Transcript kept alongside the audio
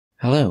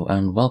Hello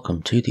and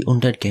welcome to the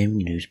Undead Gaming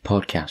News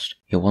Podcast,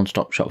 your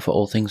one-stop shop for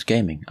all things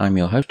gaming. I'm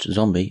your host,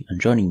 Zombie,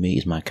 and joining me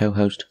is my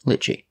co-host,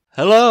 Litchi.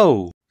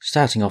 Hello!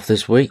 Starting off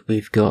this week,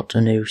 we've got a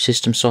new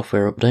system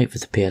software update for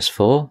the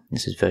PS4.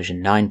 This is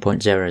version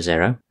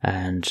 9.00,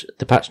 and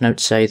the patch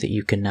notes say that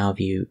you can now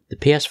view the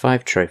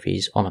PS5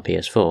 trophies on a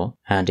PS4,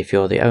 and if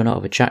you're the owner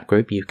of a chat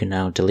group, you can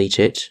now delete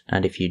it,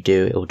 and if you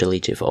do, it will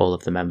delete it for all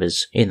of the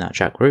members in that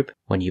chat group.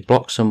 When you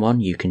block someone,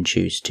 you can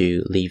choose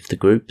to leave the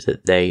group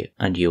that they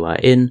and you are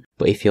in,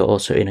 but if you're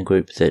also in a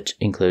group that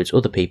includes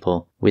other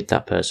people with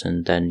that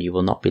person, then you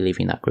will not be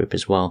leaving that group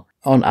as well.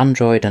 On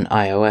Android and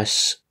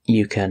iOS,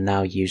 you can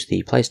now use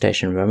the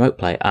PlayStation Remote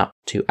Play app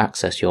to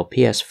access your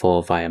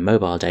PS4 via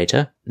mobile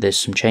data. There's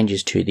some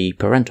changes to the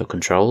parental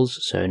controls,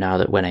 so now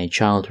that when a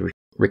child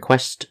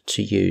requests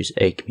to use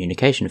a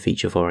communication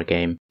feature for a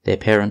game, their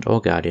parent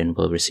or guardian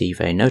will receive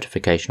a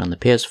notification on the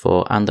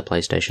PS4 and the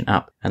PlayStation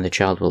app, and the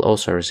child will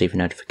also receive a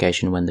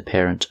notification when the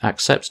parent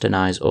accepts,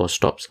 denies, or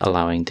stops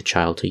allowing the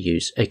child to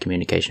use a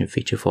communication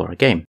feature for a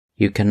game.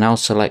 You can now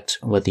select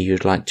whether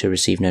you'd like to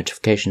receive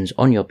notifications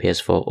on your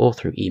PS4 or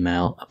through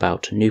email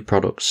about new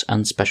products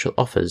and special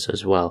offers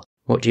as well.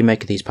 What do you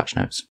make of these patch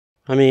notes?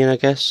 I mean, I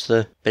guess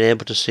being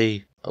able to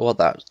see what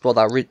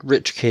that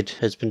rich kid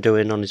has been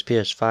doing on his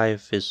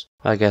PS5 is,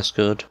 I guess,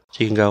 good.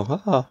 So you can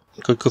go,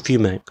 good for you,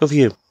 mate. Good for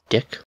you,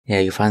 dick.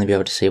 Yeah, you'll finally be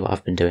able to see what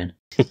I've been doing.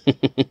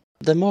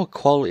 They're more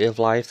quality of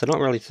life. They're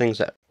not really things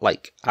that,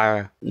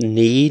 are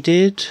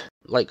needed.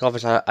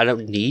 Obviously, I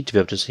don't need to be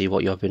able to see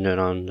what you've been doing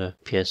on the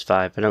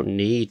PS5. I don't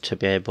need to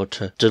be able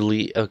to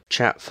delete a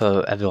chat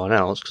for everyone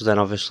else, because then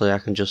obviously I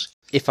can just...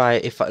 If I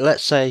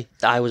let's say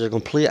I was a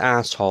complete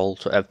asshole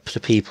to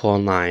people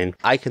online,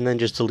 I can then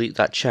just delete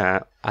that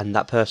chat, and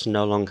that person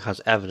no longer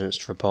has evidence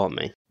to report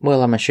me.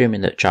 Well, I'm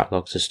assuming that chat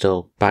logs are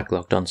still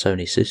backlogged on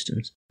Sony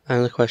systems. And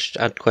I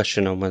had a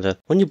question on whether,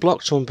 when you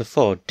blocked someone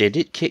before, did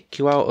it kick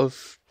you out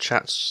of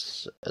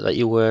chats that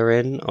you were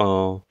in,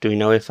 or do we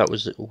know if that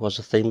was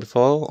a thing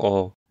before,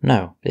 or...?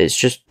 No, it's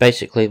just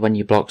basically when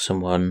you block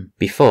someone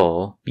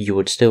before, you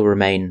would still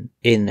remain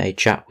in a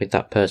chat with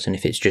that person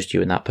if it's just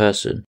you and that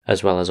person,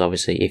 as well as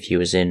obviously if you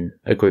was in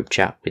a group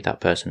chat with that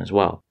person as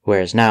well.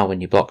 Whereas now when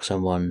you block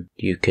someone,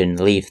 you can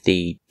leave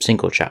the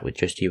single chat with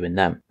just you and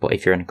them, but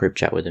if you're in a group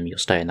chat with them, you'll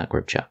stay in that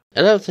group chat.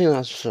 I don't think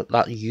that's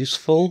that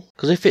useful,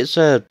 because if it's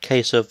a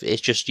case of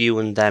it's just you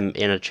and them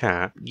in a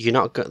chat,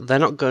 they're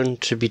not going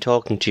to be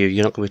talking to you,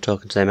 you're not going to be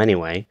talking to them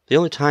anyway. The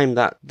only time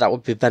that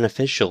would be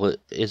beneficial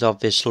is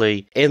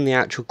obviously in the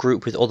actual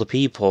group with other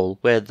people,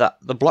 where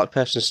the blocked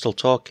person is still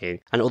talking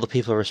and other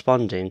people are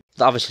responding.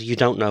 Obviously you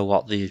don't know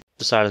what the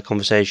side of the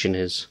conversation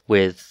is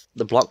with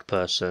the blocked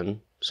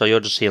person, so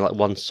you're just seeing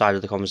one side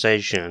of the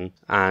conversation,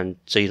 and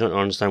so you don't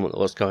understand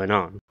what's going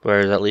on.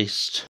 Whereas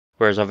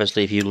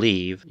obviously if you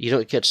leave, you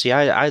don't get to see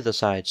either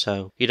side,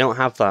 so you don't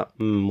have that,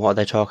 what are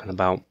they talking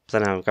about?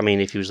 Then, I mean,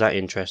 if you was that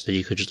interested,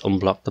 you could just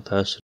unblock the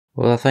person.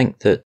 Well, I think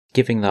that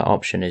giving that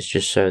option is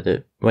just so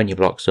that when you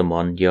block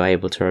someone, you're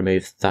able to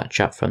remove that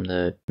chat from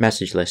the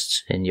message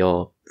lists in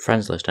your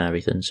friends list and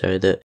everything, so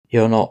that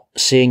you're not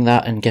seeing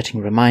that and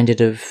getting reminded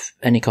of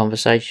any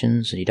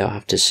conversations, and you don't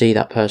have to see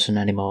that person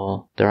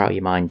anymore. They're out of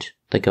your mind.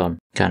 They're gone,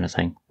 kind of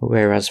thing.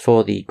 Whereas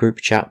for the group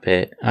chat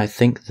bit, I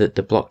think that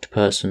the blocked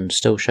person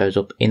still shows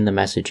up in the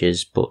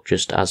messages, but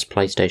just as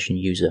PlayStation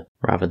user,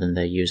 rather than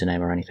their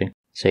username or anything.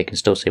 So you can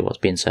still see what's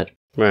being said.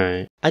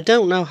 Right. I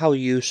don't know how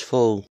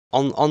useful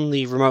on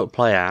the Remote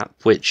Play app,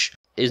 which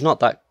is not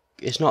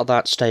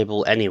that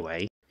stable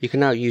anyway. You can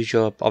now use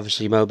your,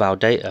 obviously, mobile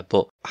data,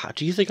 but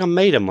do you think I'm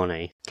made of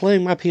money?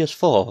 Playing my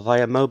PS4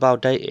 via mobile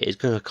data is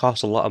going to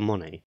cost a lot of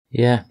money.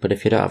 Yeah, but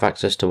if you don't have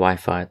access to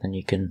Wi-Fi, then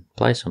you can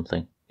play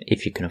something,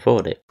 if you can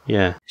afford it.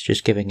 Yeah. It's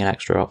just giving an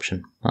extra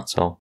option, that's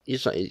all.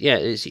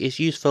 It's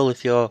useful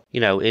if you're,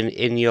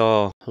 in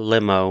your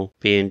limo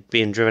being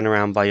driven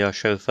around by your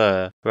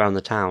chauffeur around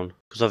the town.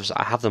 Because obviously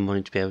I have the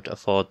money to be able to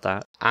afford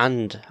that.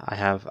 And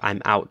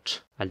I'm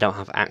out. I don't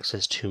have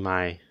access to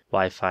my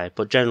Wi-Fi.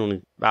 But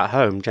generally, at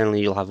home,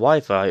 you'll have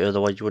Wi-Fi.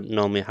 Otherwise you wouldn't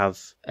normally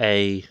have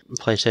a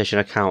PlayStation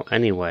account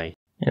anyway.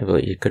 Yeah,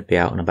 but you could be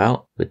out and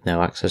about with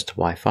no access to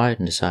Wi-Fi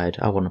and decide,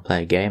 I want to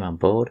play a game, I'm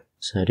bored.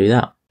 So do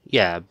that.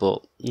 Yeah,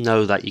 but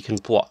know that you can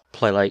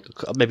play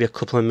maybe a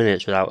couple of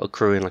minutes without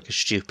accruing a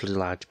stupidly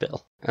large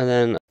bill. And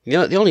then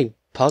the only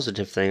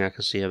positive thing I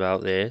can see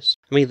about this,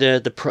 I mean,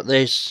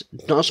 there's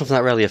not something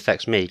that really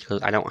affects me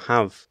because I don't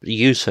have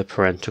use for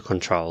parental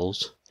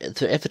controls.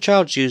 If the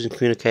child's using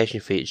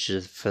communication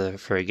features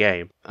for a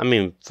game, I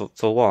mean,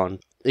 for one,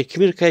 the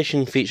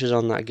communication features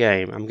on that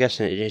game, I'm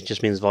guessing it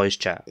just means voice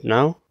chat.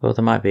 No? Well,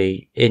 there might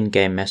be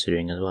in-game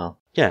messaging as well.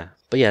 Yeah,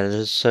 but yeah,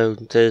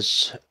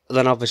 there's.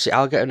 Then obviously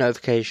I'll get a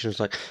notification. It's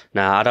like,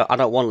 nah, I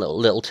don't want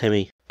little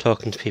Timmy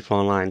talking to people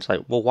online. It's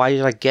like, well, why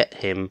did I get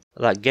him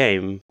that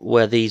game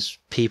where these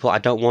people I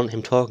don't want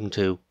him talking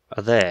to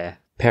are there?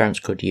 parents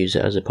could use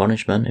it as a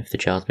punishment if the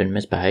child's been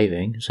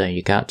misbehaving, so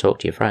you can't talk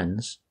to your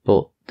friends.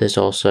 But there's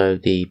also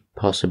the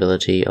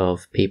possibility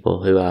of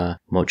people who are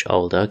much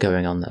older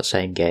going on that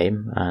same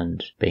game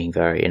and being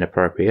very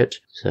inappropriate,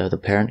 so the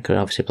parent could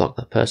obviously block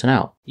that person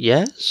out.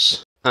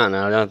 Yes. I don't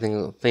know, the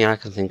only thing I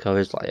can think of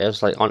is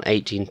it's like on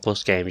 18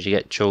 plus games you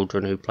get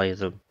children who play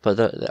them, but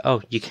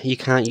you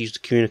can't use the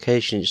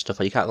communication and stuff,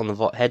 like you can't on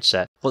the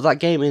headset. But that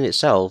game in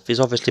itself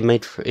is obviously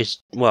made for,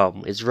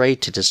 it's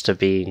rated as to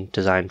being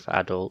designed for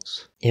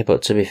adults. Yeah,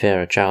 but to be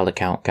fair, a child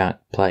account can't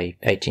play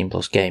 18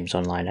 plus games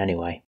online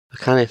anyway. I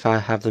can if I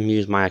have them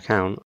use my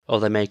account, or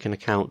they make an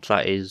account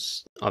that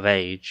is of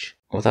age.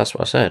 Well, that's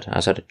what I said. I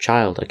said a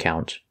child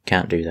account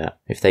can't do that.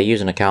 If they use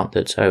an account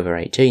that's over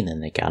 18, then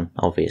they can,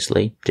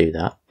 obviously, do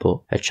that. But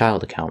a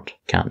child account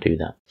can't do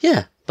that.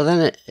 Yeah, but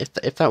then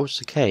if that was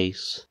the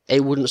case,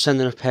 it wouldn't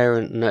send a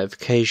parent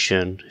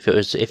notification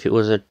if it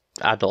was an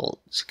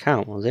adult's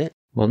account, was it?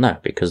 Well, no,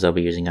 because they'll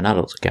be using an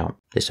adult's account.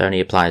 This only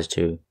applies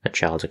to a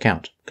child's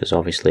account, because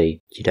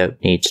obviously you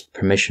don't need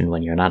permission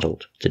when you're an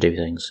adult to do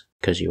things,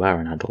 because you are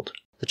an adult.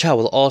 The child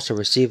will also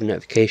receive a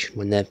notification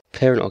when their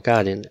parent or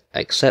guardian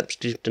accepts,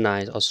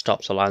 denies, or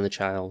stops allowing the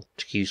child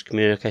to use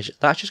communication.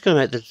 That's just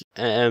going to make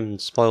the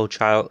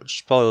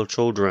spoiled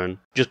children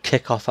just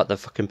kick off at their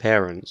fucking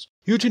parents.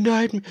 You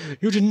denied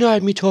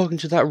me talking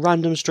to that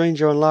random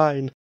stranger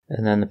online.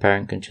 And then the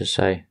parent can just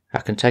say, I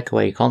can take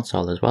away your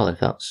console as well if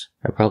that's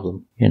a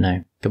problem.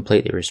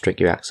 Completely restrict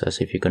your access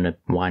if you're going to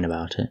whine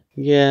about it.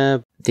 Yeah.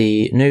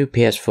 The new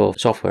PS4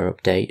 software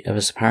update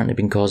has apparently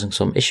been causing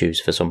some issues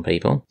for some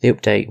people. The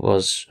update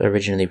was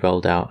originally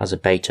rolled out as a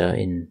beta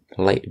in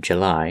late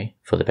July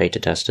for the beta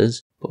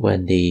testers, but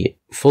when the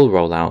full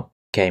rollout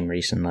came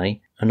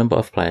recently, a number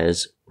of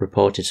players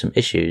reported some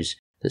issues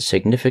that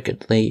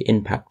significantly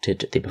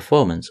impacted the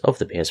performance of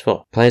the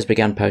PS4. Players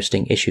began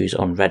posting issues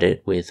on Reddit,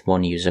 with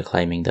one user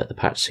claiming that the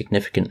patch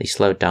significantly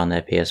slowed down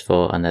their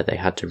PS4 and that they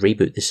had to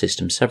reboot the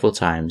system several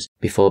times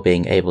before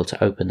being able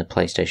to open the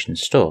PlayStation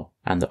Store,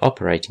 and that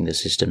operating the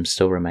system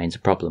still remains a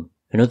problem.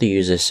 Another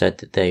user said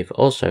that they've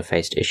also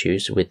faced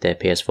issues with their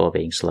PS4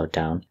 being slowed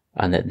down,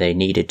 and that they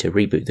needed to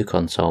reboot the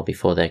console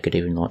before they could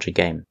even launch a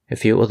game. A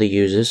few other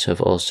users have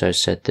also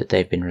said that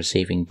they've been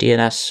receiving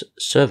DNS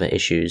server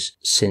issues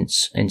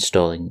since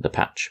installing the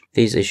patch.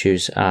 These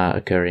issues are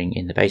occurring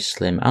in the base,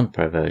 slim and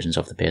pro versions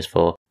of the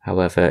PS4,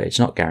 however it's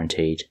not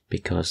guaranteed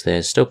because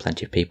there's still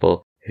plenty of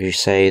people who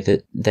say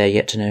that they're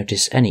yet to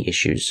notice any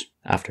issues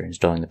after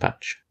installing the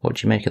patch. What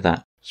do you make of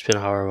that? It's been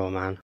horrible,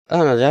 man. I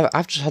don't know,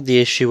 I've just had the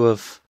issue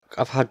of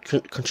I've had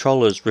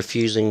controllers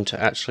refusing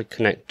to actually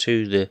connect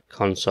to the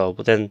console,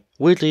 but then,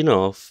 weirdly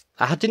enough,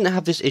 I didn't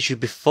have this issue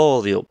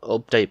before the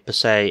update per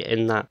se,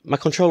 in that my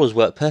controllers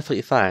worked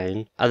perfectly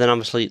fine, and then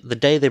obviously the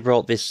day they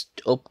brought this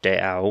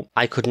update out,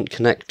 I couldn't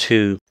connect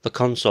to the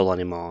console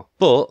anymore.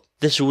 But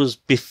this was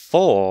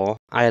before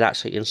I had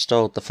actually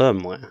installed the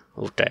firmware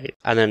update,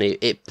 and then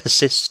it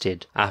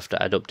persisted after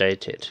I'd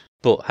updated.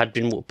 But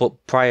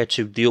prior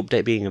to the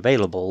update being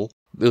available,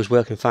 it was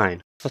working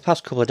fine. For the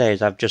past couple of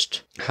days, I've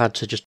just had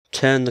to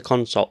turn the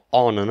console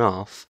on and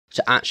off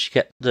to actually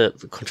get the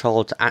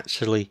controller to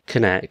actually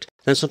connect.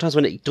 Then sometimes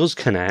when it does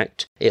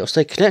connect, it'll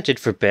stay connected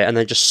for a bit and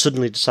then just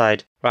suddenly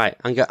decide, right,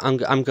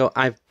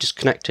 I've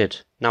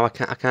disconnected. Now I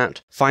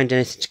can't find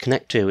anything to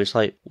connect to. It's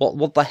like,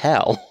 what the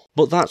hell?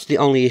 But that's the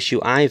only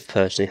issue I've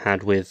personally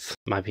had with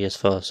my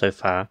PS4 so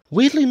far.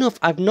 Weirdly enough,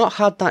 I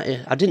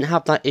didn't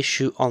have that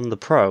issue on the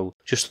Pro,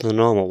 just on the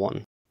normal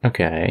one.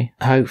 Okay,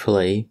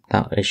 hopefully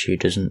that issue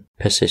doesn't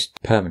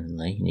persist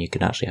permanently and you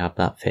can actually have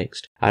that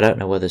fixed. I don't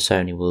know whether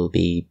Sony will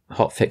be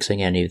hotfixing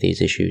any of these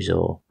issues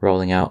or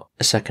rolling out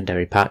a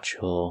secondary patch,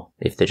 or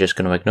if they're just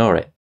going to ignore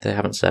it. They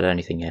haven't said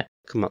anything yet.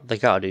 Come on, they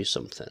gotta do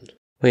something.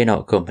 Well, you know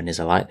what companies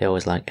are like. They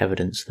always like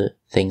evidence that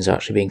things are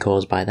actually being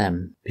caused by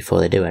them before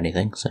they do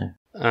anything, so...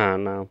 I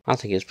don't know. I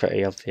think it's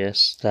pretty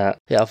obvious that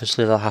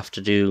obviously they'll have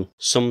to do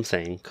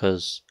something,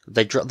 because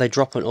they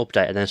drop an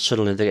update and then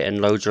suddenly they're getting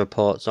loads of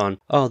reports on,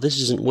 oh, this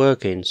isn't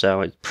working,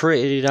 so it's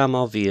pretty damn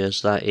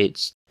obvious that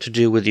it's to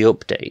do with the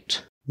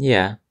update.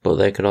 Yeah, but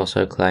they could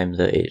also claim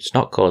that it's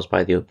not caused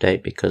by the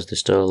update because there's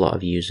still a lot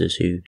of users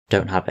who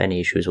don't have any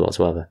issues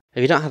whatsoever.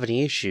 If you don't have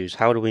any issues,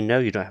 how do we know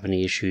you don't have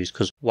any issues?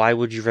 Because why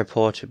would you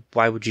report it?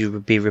 Why would you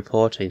be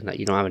reporting that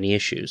you don't have any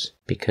issues?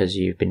 Because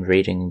you've been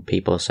reading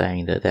people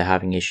saying that they're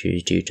having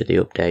issues due to the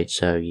update,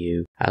 so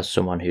you, as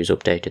someone who's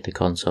updated the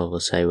console, will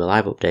say, well,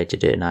 I've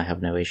updated it and I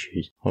have no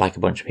issues, like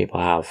a bunch of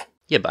people have.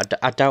 Yeah, but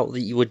I doubt that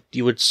you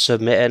would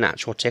submit an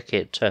actual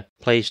ticket to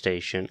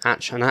PlayStation,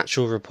 an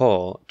actual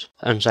report,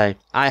 and say,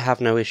 I have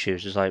no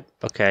issues. It's like,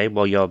 okay,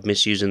 well, you're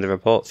misusing the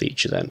report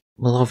feature then.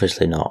 Well,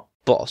 obviously not.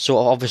 But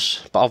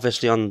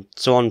obviously on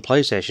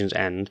PlayStation's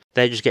end,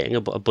 they're just getting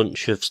a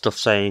bunch of stuff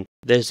saying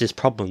there's this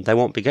problem. They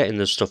won't be getting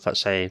the stuff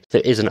that's saying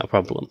there isn't a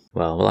problem.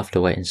 Well, we'll have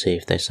to wait and see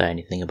if they say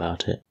anything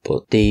about it.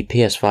 But the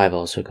PS5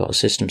 also got a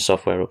system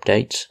software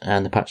update,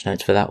 and the patch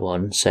notes for that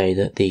one say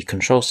that the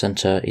control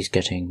center is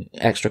getting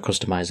extra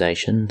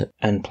customization,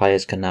 and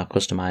players can now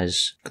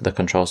customize the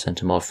control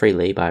center more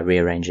freely by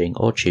rearranging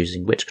or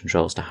choosing which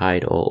controls to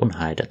hide or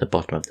unhide at the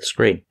bottom of the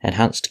screen.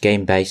 Enhanced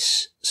game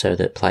base, so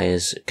that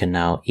players can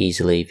now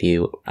easily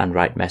view and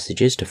write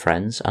messages to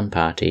friends and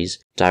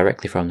parties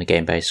directly from the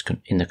game base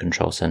in the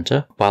control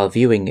center. While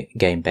viewing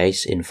game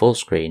base in full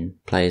screen,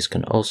 players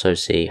can also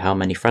see how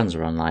many friends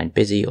are online,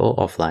 busy or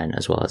offline,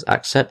 as well as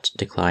accept,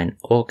 decline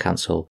or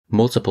cancel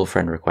multiple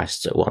friend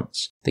requests at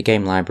once. The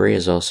game library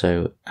has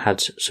also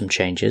had some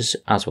changes,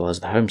 as well as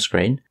the home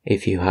screen.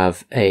 If you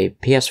have a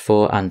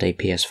PS4 and a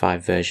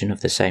PS5 version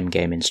of the same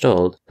game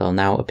installed, they'll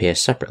now appear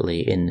separately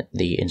in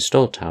the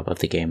Install tab of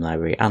the game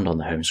library and on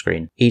the home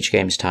screen. Each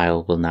game's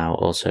tile will now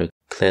also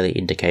clearly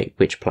indicate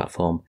which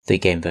platform the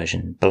game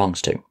version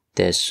belongs to.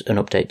 There's an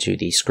update to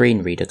the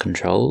screen reader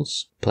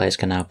controls. Players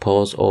can now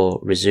pause or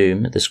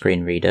resume the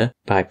screen reader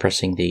by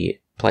pressing the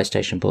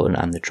PlayStation button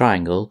and the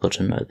triangle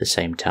button at the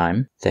same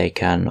time. They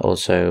can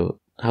also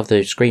have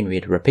the screen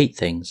reader repeat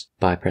things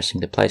by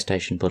pressing the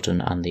PlayStation button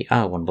and the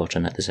R1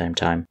 button at the same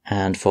time.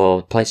 And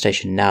for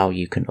PlayStation Now,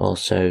 you can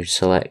also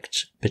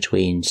select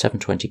between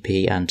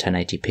 720p and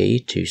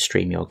 1080p to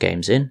stream your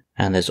games in.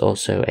 And there's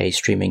also a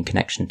streaming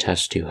connection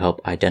test to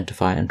help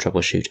identify and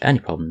troubleshoot any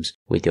problems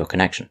with your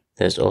connection.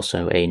 There's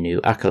also a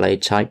new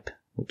accolade type,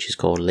 which is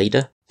called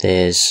Leader.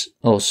 There's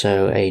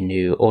also a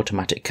new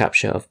automatic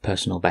capture of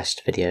personal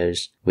best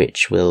videos,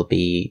 which will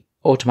be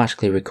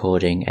automatically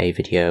recording a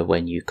video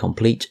when you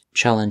complete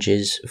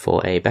challenges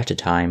for a better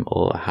time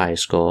or a higher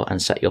score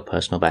and set your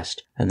personal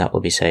best, and that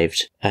will be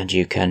saved. And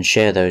you can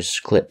share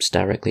those clips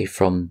directly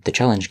from the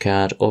challenge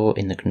card or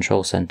in the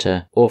control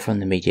center or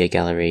from the media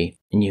gallery,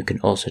 and you can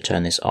also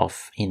turn this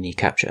off in the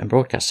capture and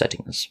broadcast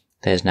settings.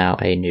 There's now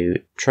a new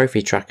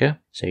trophy tracker,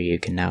 so you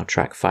can now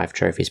track 5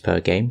 trophies per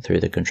game through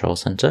the control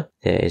center.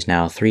 There is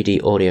now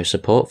 3D audio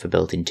support for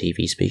built-in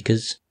TV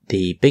speakers.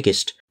 The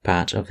biggest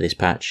part of this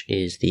patch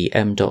is the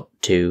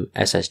M.2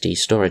 SSD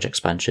storage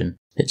expansion.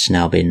 It's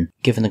now been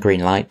given the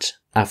green light.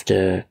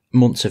 After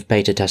months of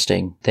beta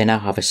testing, they now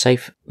have a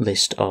safe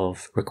list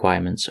of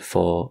requirements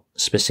for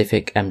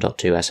specific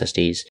M.2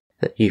 SSDs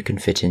that you can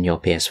fit in your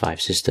PS5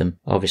 system.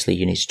 Obviously,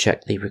 you need to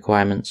check the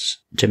requirements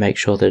to make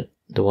sure that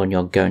the one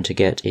you're going to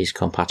get is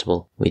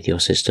compatible with your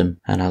system,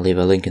 and I'll leave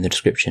a link in the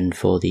description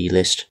for the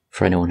list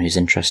for anyone who's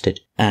interested.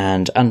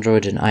 And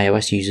Android and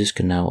iOS users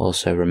can now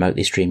also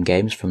remotely stream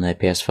games from their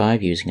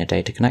PS5 using a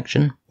data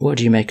connection. What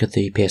do you make of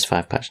the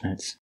PS5 patch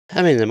notes?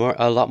 I mean, they're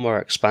a lot more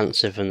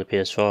expansive than the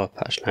PS4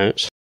 patch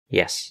notes.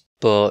 Yes.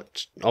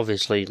 But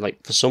obviously,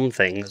 like, for some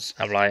things,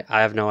 I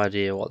have no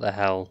idea what the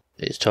hell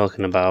it's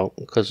talking about,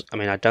 because, I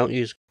mean, I don't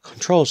use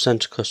control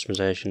center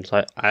customizations.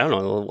 I don't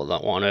know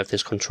what on earth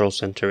this control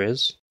center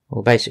is.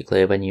 Well,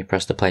 basically, when you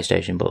press the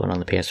PlayStation button on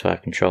the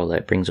PS5 controller,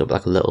 it brings up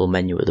like a little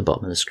menu at the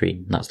bottom of the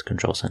screen, and that's the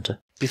control center.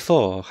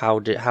 Before, how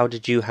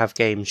did you have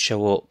games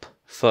show up?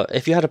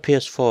 If you had a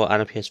PS4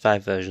 and a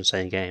PS5 version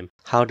same game,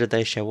 how did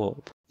they show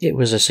up? It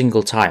was a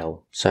single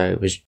tile, so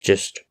it was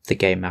just the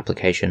game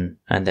application,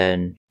 and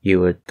then you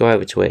would go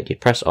over to it,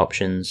 you'd press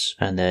options,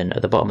 and then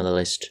at the bottom of the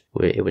list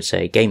it would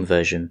say game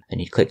version, and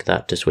you'd click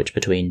that to switch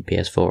between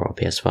PS4 or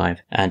PS5.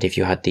 And if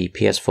you had the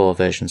PS4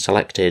 version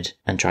selected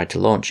and tried to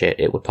launch it,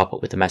 it would pop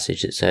up with a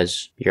message that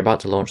says, you're about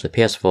to launch the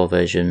PS4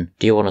 version,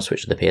 do you want to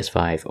switch to the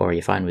PS5, or are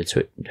you fine with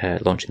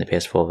launching the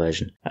PS4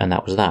 version? And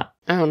that was that.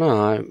 I don't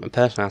know,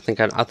 personally,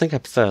 I think I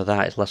prefer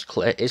that.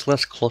 It's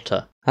less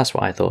clutter. That's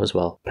what I thought as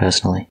well,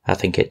 personally. I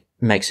think it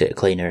makes it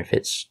cleaner if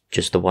it's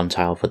just the one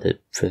tile for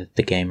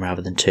the game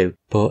rather than 2.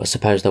 But I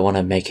suppose they want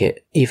to make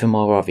it even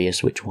more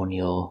obvious which one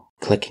you're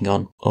clicking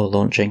on or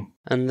launching.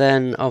 And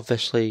then,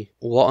 obviously,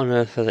 what on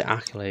earth are the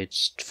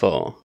accolades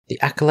for? The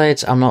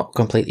accolades, I'm not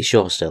completely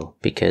sure still,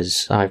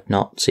 because I've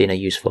not seen a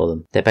use for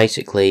them. They're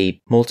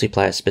basically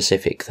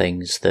multiplayer-specific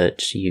things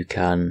that you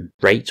can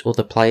rate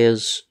other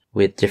players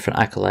with different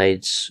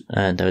accolades,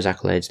 and those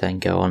accolades then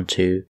go on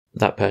to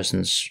that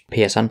person's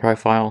PSN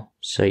profile,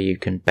 so you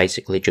can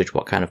basically judge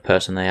what kind of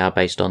person they are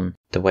based on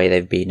the way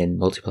they've been in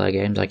multiplayer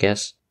games, I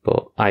guess.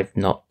 But I've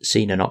not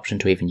seen an option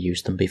to even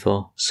use them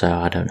before, so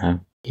I don't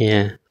know.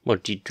 Yeah. Well,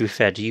 to be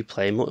fair, do you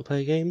play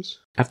multiplayer games?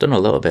 I've done a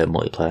little bit of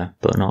multiplayer,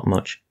 but not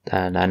much.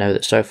 And I know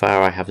that so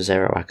far I have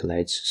 0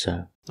 accolades,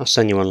 so... I'll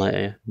send you one later,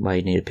 yeah. Well,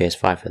 you need a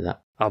PS5 for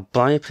that. I'll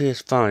buy a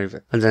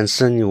PS5 and then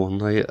send you one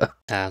later.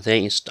 They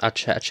ain't. I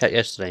checked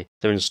yesterday.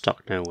 They're in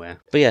stock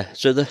nowhere. But yeah,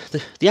 so the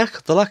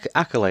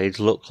accolades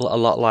look a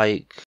lot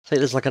like. I think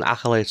there's like an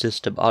accolade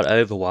system on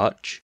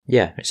Overwatch.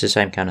 Yeah, it's the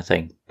same kind of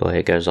thing, but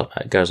it goes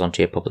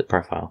onto your public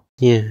profile.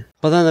 Yeah.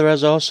 But then there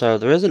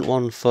isn't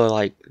one for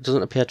like.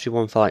 Doesn't appear to be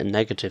one for like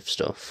negative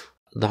stuff.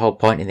 The whole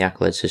point in the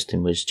accolade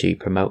system was to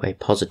promote a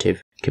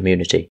positive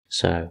community,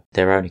 so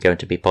they're only going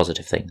to be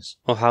positive things.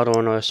 Well, how do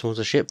I know if someone's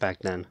a shitbag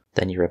then?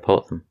 Then you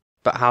report them.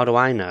 But how do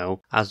I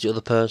know, as the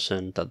other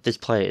person, that this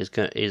player is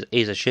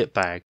a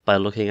shitbag by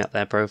looking at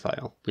their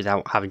profile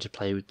without having to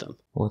play with them?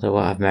 Well, they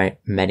won't have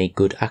many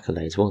good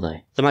accolades, will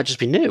they? They might just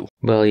be new.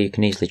 Well, you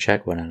can easily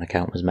check when an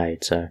account was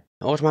made, so...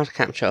 Automatic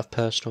capture of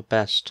personal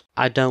best.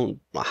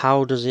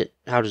 How does it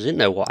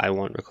know what I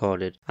want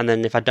recorded? And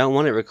then if I don't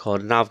want it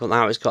recorded, now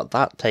it's got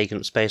that taking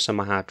up space on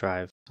my hard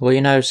drive.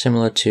 Well,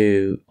 similar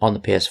to on the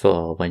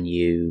PS4, when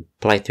you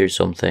play through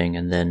something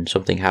and then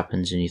something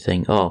happens and you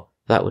think, oh,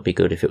 that would be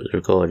good if it was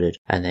recorded,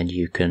 and then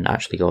you can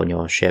actually go on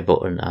your share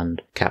button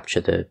and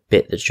capture the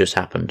bit that's just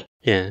happened.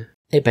 Yeah.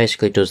 It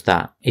basically does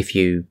that. If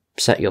you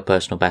set your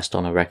personal best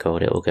on a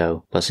record, it will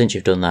go, well, since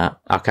you've done that,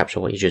 I'll capture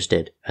what you just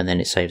did, and then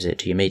it saves it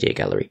to your media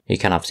gallery. You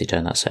can obviously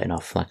turn that setting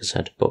off, like I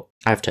said, but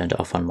I've turned it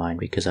off on mine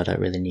because I don't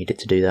really need it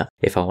to do that.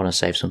 If I want to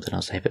save something,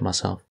 I'll save it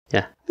myself.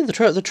 Yeah.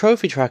 The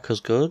trophy tracker's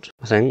good,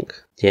 I think.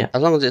 Yeah.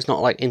 As long as it's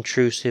not,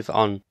 intrusive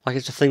on...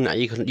 it's a thing that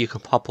you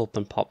can pop up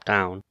and pop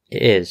down.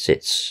 It is.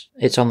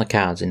 It's on the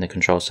cards in the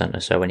control center,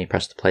 so when you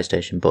press the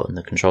PlayStation button,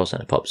 the control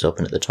center pops up,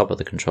 and at the top of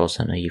the control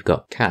center, you've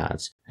got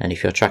cards. And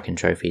if you're tracking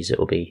trophies, it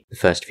will be the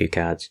first few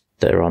cards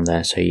that are on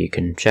there, so you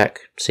can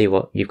check, see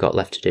what you've got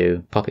left to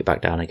do, pop it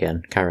back down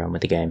again, carry on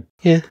with the game.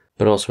 Yeah.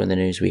 But also in the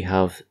news, we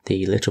have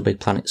the Little Big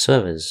Planet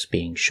servers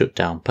being shut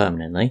down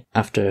permanently.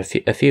 After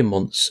a few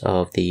months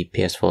of the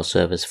PS4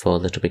 servers for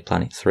Little Big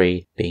Planet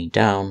 3 being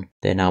down,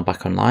 they're now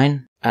back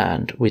online.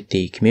 And with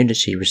the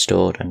community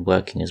restored and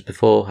working as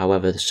before,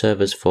 however, the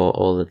servers for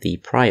all of the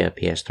prior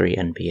PS3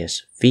 and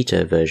PS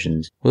Vita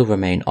versions will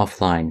remain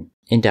offline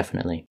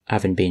indefinitely,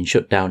 having been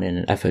shut down in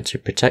an effort to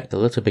protect the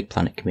Little Big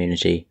Planet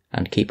community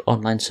and keep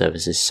online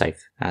services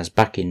safe, as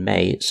back in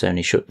May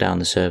Sony shut down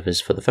the servers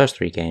for the first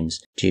 3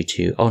 games due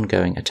to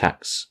ongoing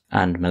attacks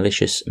and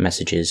malicious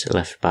messages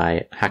left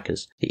by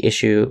hackers. The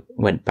issue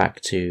went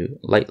back to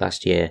late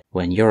last year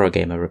when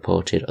Eurogamer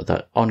reported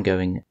that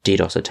ongoing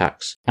DDoS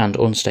attacks and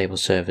unstable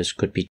servers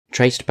could be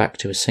traced back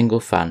to a single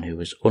fan who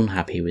was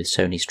unhappy with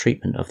Sony's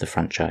treatment of the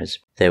franchise.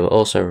 There were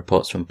also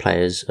reports from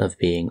players of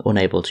being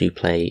unable to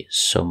play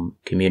some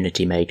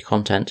community-made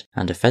content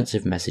and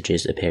offensive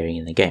messages appearing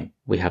in the game.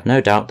 We have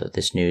no doubt that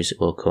this news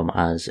will come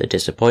as a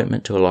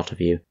disappointment to a lot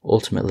of you.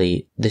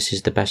 Ultimately, this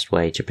is the best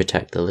way to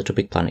protect the Little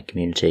Big Planet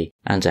community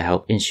and to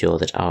help ensure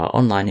that our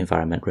online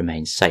environment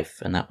remains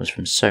safe, and that was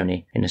from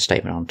Sony in a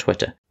statement on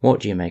Twitter. What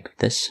do you make of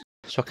this?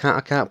 So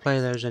I can't play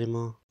those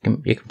anymore.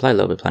 You can play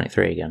Little Big Planet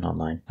 3 again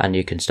online, and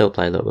you can still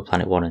play Little Big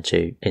Planet 1 and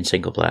 2 in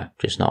single player,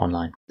 just not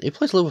online. You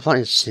play Little Big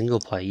Planet in single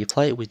player, you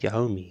play it with your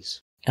homies.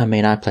 I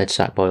mean, I played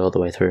Sackboy all the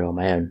way through on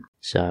my own,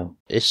 so...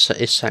 Is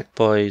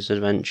Sackboy's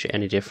adventure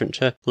any different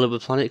to Little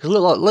Big Planet? Because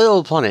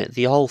Little Planet,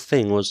 the whole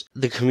thing was,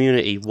 the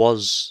community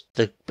was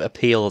the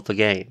appeal of the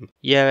game.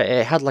 Yeah,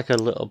 it had a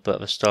little bit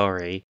of a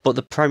story, but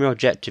the primary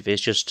objective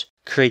is just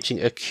creating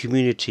a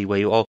community where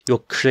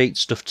you'll create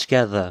stuff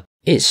together.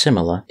 It's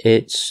similar.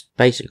 It's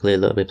basically a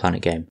Little Big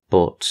Planet game,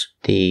 but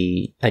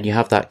and you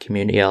have that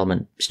community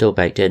element still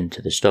baked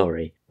into the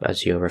story,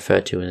 as you're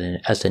referred to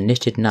as a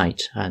knitted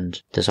knight,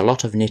 and there's a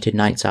lot of knitted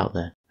knights out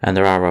there. And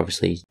there are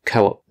obviously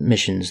co-op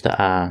missions that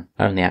are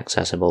only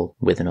accessible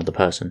with another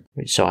person,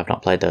 so I've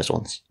not played those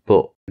ones.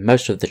 But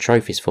most of the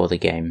trophies for the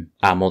game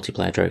are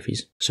multiplayer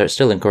trophies, so it's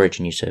still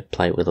encouraging you to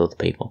play it with other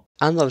people.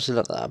 And obviously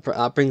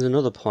that brings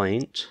another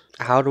point.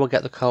 How do I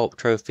get the co-op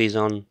trophies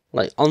on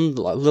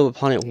Little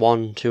Planet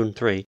 1, 2 and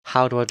 3?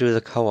 How do I do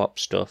the co-op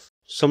stuff?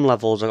 Some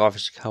levels are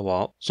obviously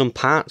co-op. Some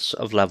parts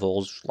of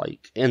levels,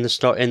 in the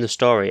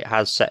story, it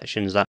has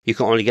sections that you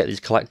can only get these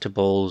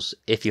collectibles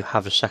if you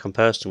have a second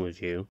person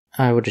with you.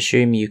 I would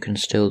assume you can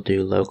still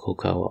do local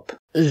co-op.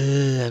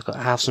 I've got to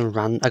have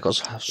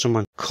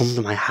someone come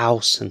to my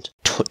house and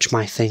touch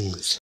my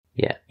things.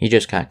 Yeah, you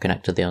just can't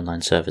connect to the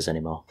online servers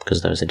anymore,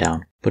 because those are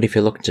down. But if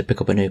you're looking to pick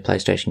up a new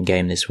PlayStation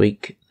game this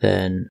week,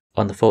 then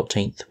on the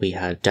 14th we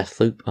had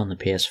Deathloop on the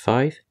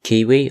PS5,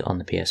 Kiwi on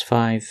the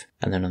PS5,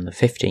 and then on the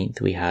 15th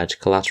we had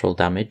Collateral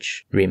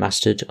Damage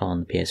Remastered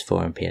on the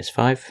PS4 and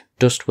PS5,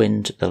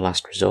 Dustwind The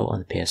Last Resort on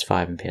the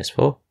PS5 and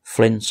PS4,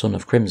 Flynn Son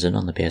of Crimson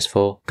on the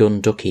PS4,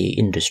 Gun Ducky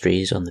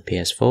Industries on the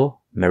PS4,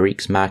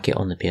 Marique's Market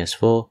on the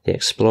PS4, The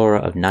Explorer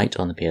of Night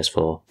on the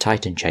PS4,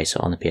 Titan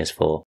Chaser on the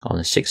PS4. On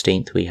the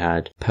 16th we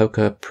had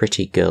Poker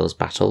Pretty Girls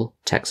Battle,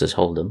 Texas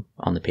Hold'em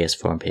on the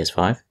PS4 and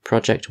PS5,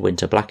 Project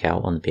Winter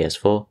Blackout on the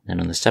PS4, and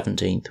on the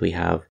 17th we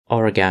have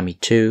Origami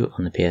 2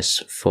 on the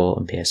PS4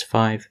 and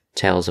PS5,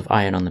 Tales of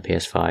Iron on the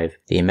PS5,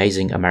 The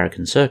Amazing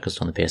American Circus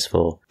on the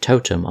PS4,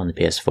 Totem on the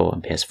PS4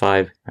 and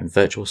PS5, and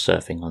Virtual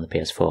Surfing on the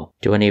PS4.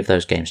 Do any of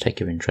those games take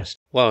your interest?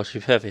 Well, to be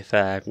perfectly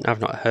fair,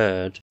 I've not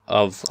heard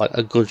of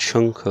a good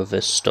chunk of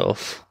this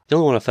stuff. The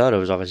only one I've heard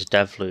of is obviously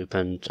Deathloop,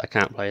 and I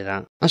can't play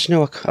that. Actually,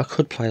 no, I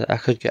could play that. I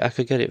could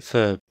get it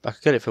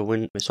for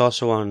Windows. It's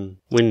also on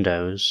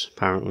Windows,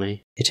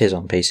 apparently. It is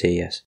on PC,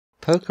 yes.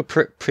 Poker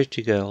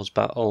Pretty Girls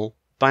Battle.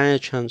 By any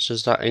chance,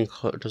 does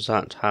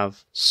that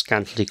have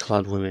scantily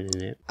clad women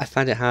in it? I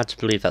find it hard to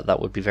believe that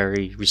would be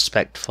very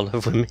respectful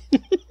of women.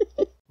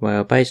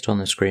 Well, based on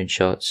the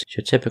screenshots, it's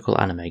your typical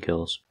anime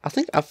girls. I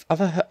think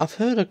I've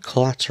heard of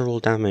collateral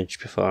damage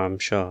before, I'm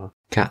sure.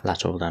 Cat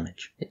lateral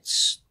damage.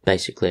 It's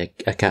basically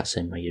a cat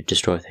sim where you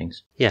destroy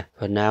things. Yeah,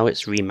 but now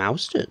it's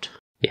remastered.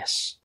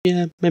 Yes.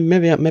 Yeah,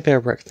 maybe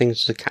I'll wreck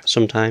things as a cat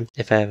sometime,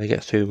 if I ever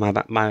get through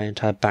my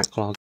entire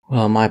backlog.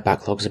 Well, my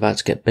backlog's about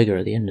to get bigger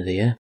at the end of the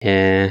year.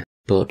 Yeah.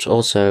 But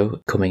also,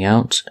 coming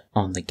out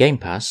on the Game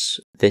Pass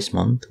this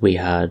month, we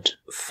had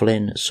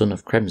Flynn, Son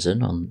of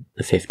Crimson on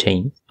the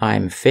 15th,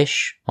 I'm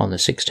Fish on the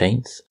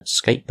 16th,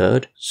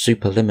 Skatebird,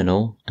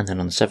 Superliminal, and then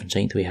on the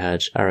 17th we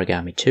had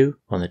Origami 2.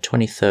 On the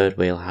 23rd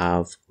we'll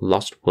have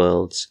Lost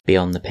Worlds,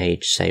 Beyond the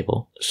Page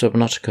Sable,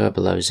 Subnautica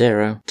Below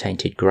Zero,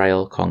 Tainted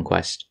Grail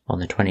Conquest. On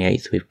the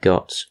 28th we've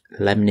got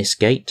Lemnis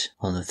Gate.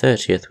 On the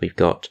 30th we've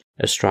got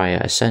Astraea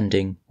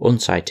Ascending,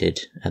 Unsighted,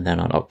 and then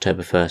on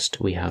October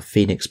 1st we have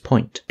Phoenix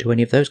Point. Do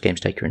any of those games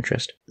take your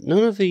interest?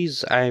 None of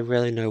these I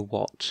really know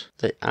what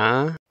they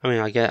are. I mean,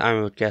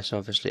 I would guess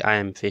obviously I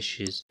Am Fish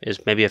is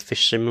maybe a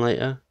fish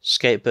simulator.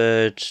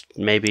 Skatebird,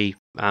 maybe,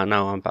 I don't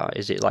know,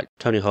 is it like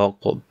Tony Hawk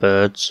but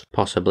birds?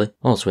 Possibly.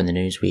 Also in the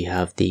news we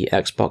have the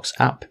Xbox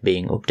app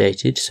being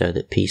updated so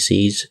that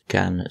PCs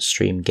can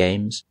stream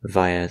games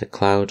via the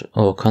cloud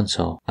or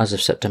console. As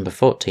of September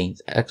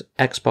 14th,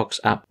 Xbox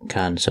app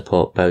can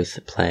support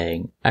both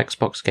playing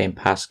Xbox Game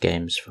Pass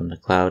games from the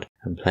cloud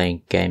and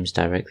playing games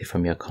directly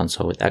from your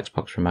console with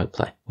Xbox Remote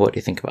Play. What do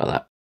you think about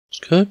that? It's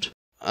good.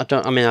 I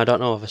don't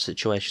know of a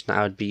situation that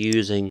I would be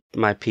using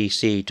my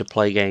PC to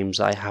play games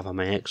that I have on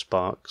my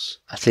Xbox.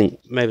 I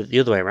think maybe the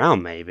other way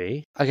around,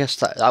 maybe. I guess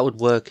that would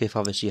work if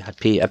obviously you had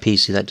a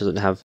PC that doesn't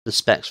have the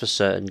specs for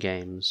certain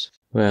games.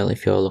 Well,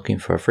 if you're looking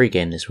for a free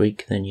game this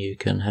week, then you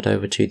can head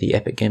over to the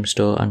Epic Games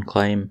Store and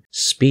claim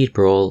Speed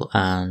Brawl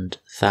and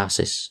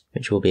Tharsis,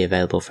 which will be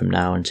available from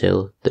now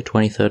until the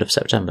 23rd of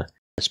September.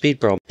 Speed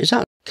Brawl, is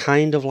that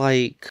kind of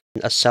like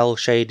a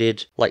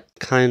cel-shaded, like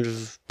kind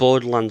of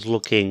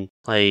Borderlands-looking,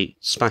 like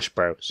Smash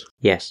Bros?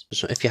 Yes.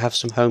 So if you have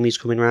some homies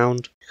coming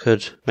round, you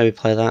could maybe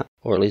play that,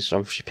 or at least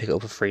obviously pick it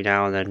up for free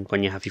now and then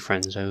when you have your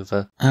friends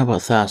over. How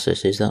about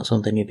Tharsis? Is that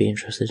something you'd be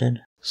interested in?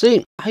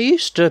 See, I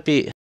used to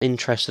be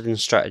interested in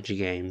strategy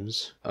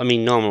games. I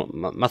mean,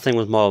 my thing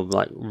was more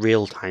like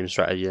real-time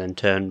strategy than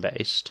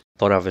turn-based.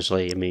 But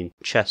obviously, I mean,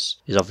 chess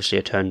is obviously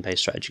a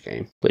turn-based strategy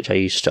game, which I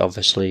used to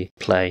obviously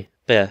play.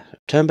 But yeah,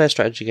 turn-based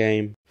strategy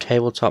game,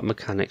 tabletop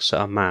mechanics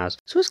set on Mars.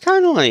 So it's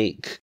kind of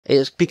like,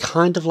 it'd be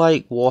kind of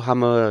like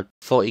Warhammer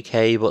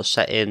 40k, but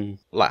set in,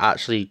 like,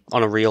 actually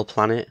on a real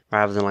planet,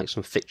 rather than like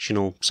some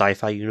fictional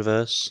sci-fi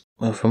universe.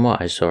 Well, from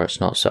what I saw,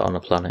 it's not set on a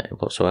planet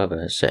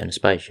whatsoever, it's set in a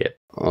spaceship.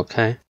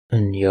 Okay.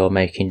 And you're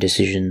making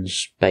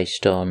decisions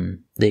based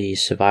on the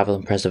survival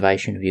and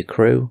preservation of your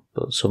crew,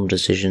 but some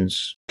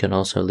decisions can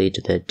also lead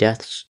to their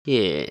deaths.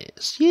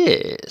 Yes.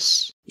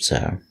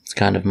 So it's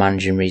kind of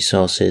managing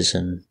resources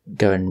and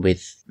going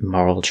with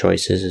moral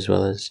choices as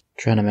well as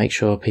trying to make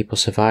sure people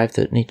survive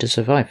that need to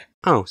survive.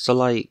 Oh, so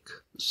like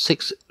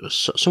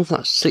something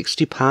like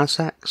 60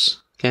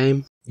 parsecs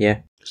game?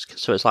 Yeah.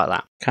 So it's like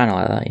that? Kind of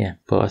like that, yeah.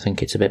 But I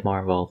think it's a bit more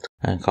involved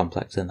and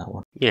complex than that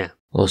one. Yeah.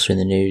 Also in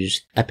the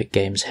news, Epic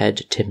Games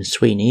head Tim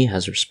Sweeney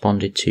has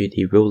responded to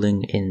the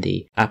ruling in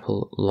the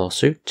Apple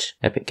lawsuit.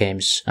 Epic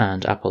Games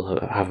and Apple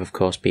have of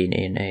course been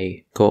in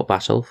a court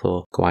battle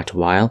for quite a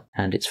while,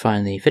 and it's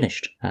finally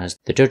finished, as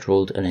the judge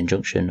ruled an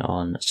injunction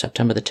on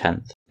September the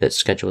 10th that's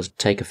scheduled to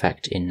take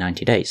effect in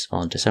 90 days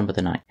on December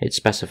the 9th. It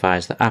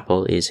specifies that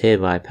Apple is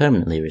hereby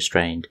permanently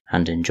restrained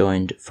and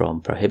enjoined from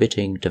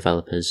prohibiting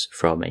developers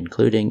from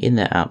including in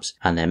their apps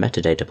and their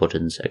metadata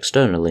buttons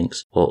external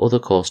links or other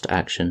calls to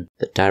action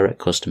that direct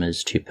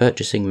customers to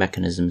purchasing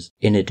mechanisms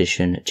in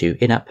addition to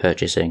in-app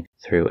purchasing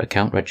through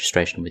account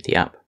registration with the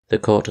app. The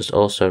court has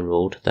also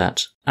ruled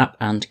that app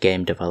and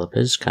game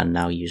developers can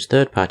now use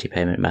third-party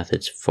payment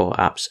methods for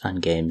apps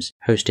and games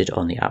hosted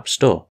on the App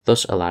Store,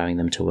 thus allowing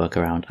them to work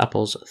around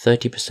Apple's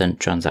 30%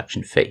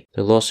 transaction fee.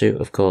 The lawsuit,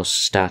 of course,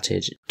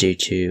 started due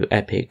to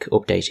Epic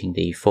updating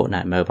the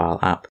Fortnite mobile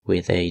app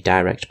with a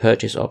direct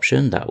purchase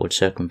option that would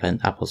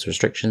circumvent Apple's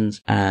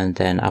restrictions, and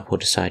then Apple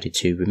decided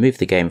to remove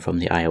the game from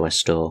the iOS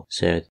store,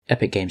 so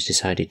Epic Games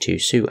decided to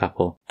sue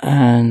Apple.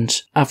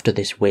 And after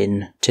this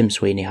win, Tim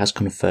Sweeney has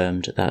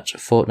confirmed that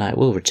Fortnite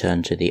will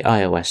return to the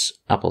iOS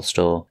Apple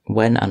Store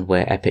when and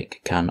where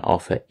Epic can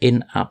offer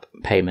in-app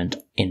payment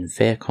in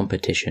fair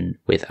competition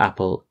with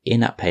Apple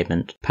in-app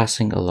payment,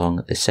 passing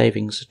along the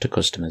savings to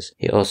customers.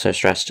 He also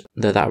stressed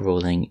that that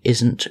ruling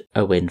isn't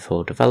a win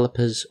for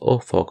developers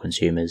or for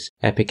consumers.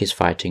 Epic is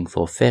fighting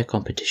for fair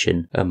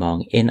competition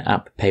among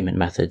in-app payment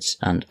methods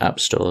and app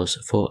stores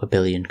for 1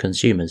 billion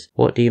consumers.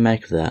 What do you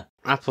make of that?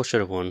 Apple should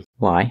have won.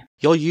 Why?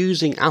 You're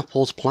using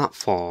Apple's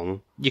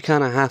platform. You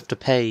kind of have to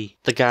pay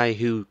the guy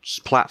whose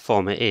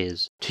platform it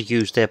is to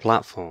use their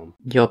platform.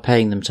 You're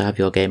paying them to have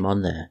your game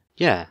on there.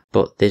 Yeah.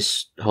 But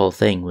this whole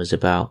thing was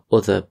about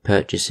other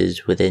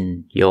purchases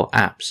within your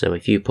app. So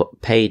if you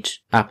paid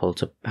Apple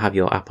to have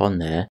your app on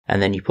there,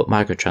 and then you put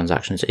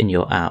microtransactions in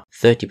your app,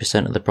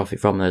 30% of the profit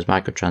from those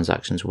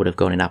microtransactions would have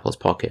gone in Apple's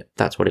pocket.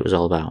 That's what it was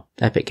all about.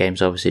 Epic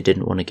Games obviously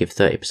didn't want to give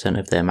 30%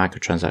 of their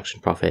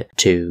microtransaction profit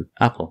to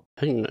Apple.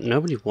 I think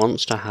nobody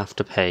wants to have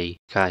to pay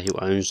the guy who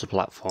owns the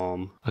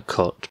platform a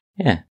cut.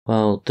 Yeah,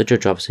 well, the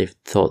judge obviously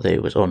thought that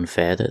it was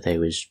unfair that they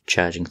was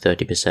charging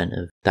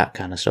 30% of that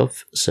kind of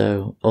stuff,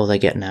 so all they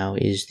get now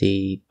is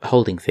the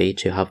holding fee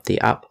to have the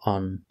app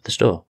on the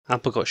store.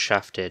 Apple got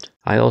shafted.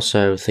 I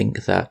also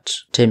think that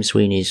Tim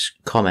Sweeney's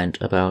comment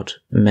about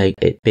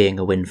it being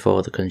a win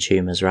for the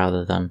consumers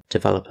rather than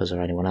developers or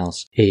anyone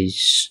else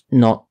is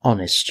not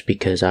honest,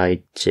 because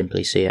I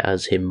simply see it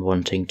as him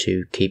wanting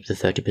to keep the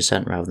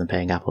 30% rather than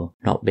paying Apple,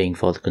 not being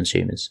for the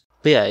consumers.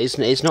 But yeah,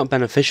 it's not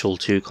beneficial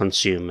to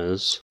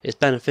consumers. It's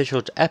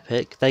beneficial to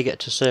Epic. They get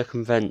to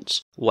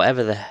circumvent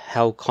whatever the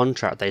hell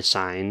contract they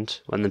signed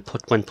when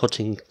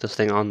putting the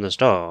thing on the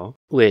store,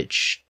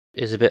 which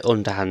is a bit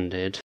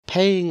underhanded.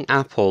 Paying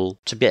Apple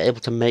to be able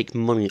to make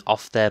money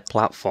off their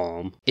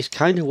platform is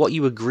kind of what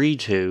you agree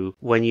to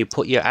when you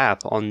put your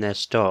app on their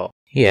store.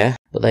 Yeah,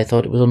 but they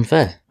thought it was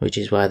unfair, which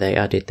is why they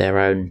added their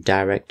own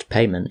direct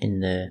payment in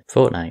the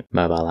Fortnite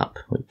mobile app,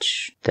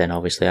 which then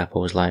obviously Apple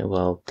was like,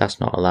 well, that's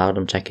not allowed,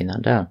 I'm taking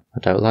that down.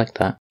 I don't like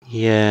that.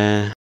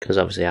 Yeah. Because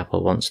obviously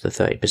Apple wants the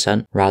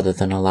 30% rather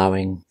than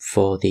allowing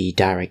for the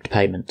direct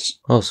payments.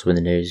 Also in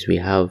the news we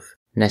have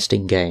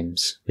Nesting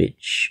Games,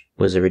 which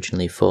was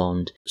originally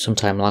formed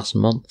sometime last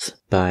month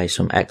by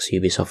some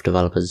ex-Ubisoft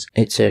developers.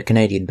 It's a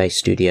Canadian-based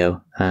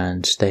studio,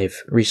 and they've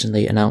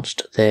recently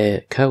announced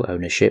their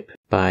co-ownership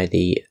by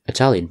the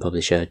Italian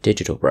publisher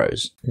Digital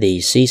Bros. The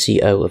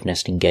CCO of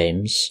Nesting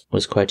Games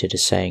was quoted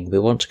as saying, "We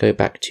want to go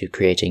back to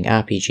creating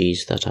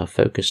RPGs that are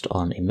focused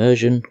on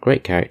immersion,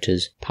 great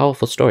characters,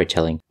 powerful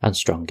storytelling, and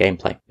strong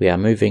gameplay. We are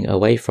moving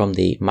away from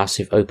the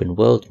massive open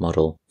world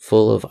model,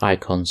 full of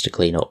icons to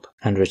clean up,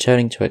 and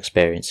returning to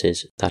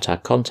experiences that are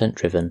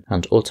content-driven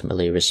and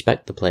ultimately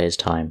respect the player's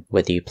time.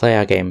 Whether you play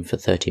our game for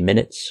 30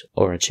 minutes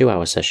or a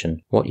 2-hour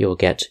session, what you'll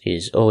get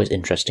is always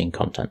interesting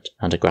content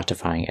and a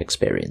gratifying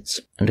experience."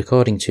 And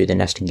according to the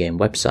Nesting Game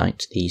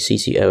website, the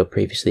CCO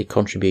previously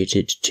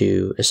contributed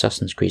to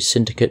Assassin's Creed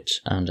Syndicate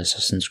and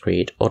Assassin's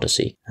Creed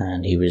Odyssey,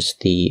 and he was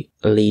the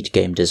lead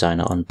game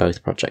designer on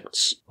both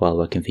projects while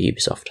working for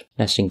Ubisoft.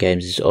 Nesting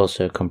Games is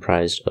also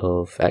comprised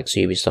of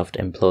ex-Ubisoft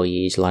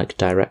employees like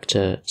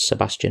director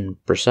Sebastian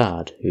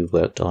Brassard, who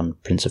worked on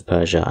Prince of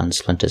Persia and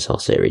Splinter Cell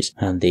series,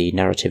 and the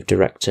narrative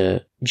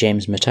director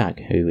James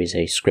Matag, who is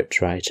a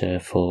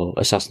scriptwriter for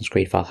Assassin's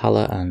Creed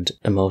Valhalla and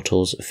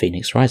Immortals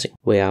Phoenix Rising.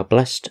 We are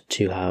blessed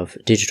to have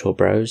Digital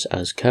Bros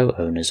as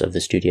co-owners of the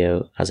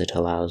studio, as it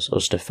allows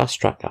us to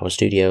fast-track our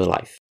studio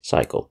life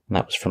cycle. And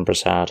that was from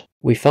Brassard.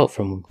 We felt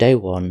from day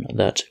one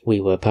that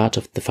we were part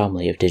of the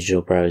family of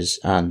Digital Bros,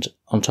 and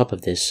on top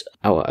of this,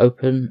 our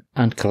open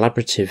and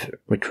collaborative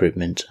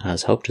recruitment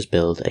has helped us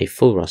build a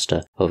full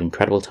roster of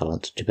incredible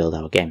talent to build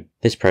our game.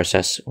 This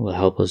process will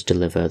help us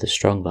deliver the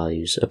strong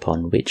values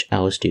upon which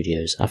our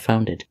studios are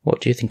founded.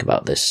 What do you think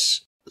about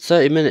this?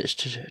 30 minutes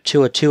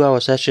to a 2-hour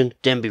session,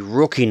 then be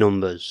rookie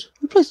numbers.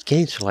 Who plays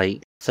games for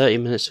like 30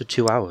 minutes to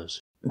 2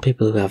 hours?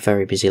 People who have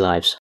very busy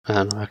lives.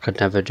 I could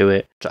never do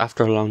it.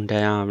 After a long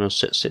day, I'm going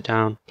to sit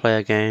down, play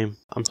a game.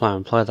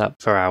 I'm play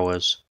that for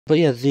hours. But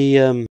yeah,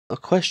 a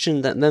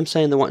question that them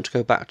saying they want to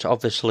go back to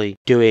obviously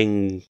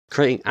creating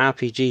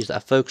RPGs that are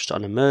focused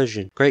on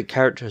immersion, great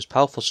characters,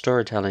 powerful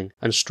storytelling,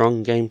 and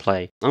strong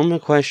gameplay. I'm going to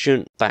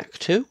question back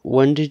to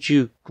when did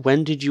you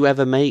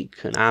ever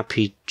make an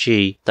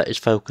RPG that is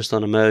focused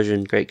on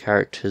immersion, great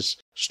characters,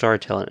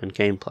 storytelling, and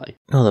gameplay?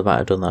 Well, they might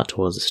have done that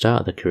towards the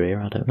start of their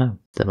career, I don't know.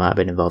 They might have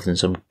been involved in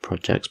some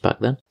projects back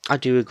then. I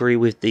do agree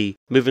with the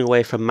moving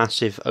away from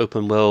massive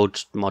open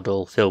world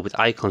model filled with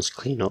icons to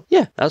clean up.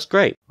 Yeah, that's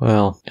great.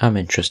 Well, I'm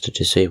interested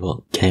to see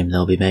what game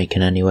they'll be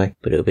making anyway,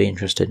 but it'll be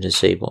interesting to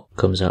see what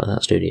comes out of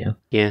that studio.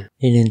 Yeah.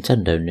 In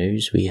Nintendo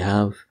news, we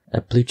have a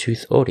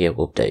Bluetooth audio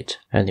update.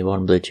 Only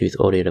one Bluetooth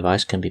audio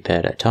device can be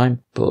paired at a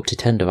time, but up to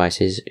 10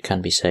 devices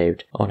can be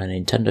saved on a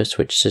Nintendo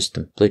Switch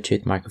system.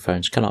 Bluetooth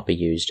microphones cannot be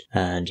used,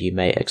 and you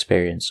may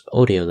experience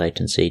audio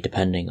latency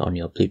depending on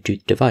your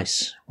Bluetooth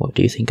device. What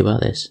do you think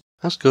about this?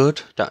 That's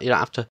good. You don't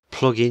have to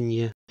plug in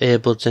your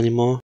earbuds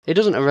anymore. It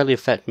doesn't really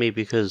affect me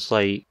because,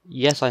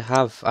 yes, I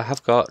have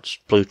got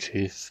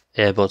Bluetooth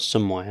earbuds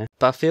somewhere,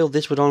 but I feel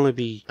this would only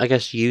be, I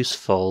guess,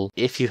 useful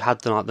if you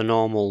had the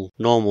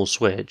normal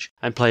Switch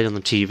and played on the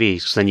TV,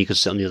 because then you could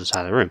sit on the other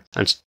side of the room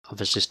and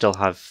obviously still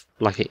have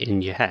it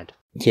in your head.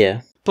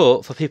 Yeah.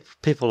 But for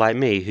people like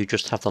me who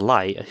just have the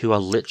light, who are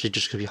literally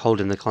just going to be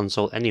holding the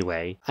console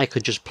anyway, I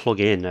could just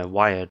plug in a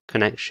wired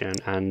connection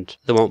and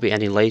there won't be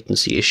any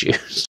latency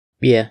issues.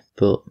 Yeah,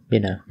 but,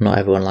 not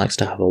everyone likes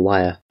to have a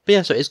wire. But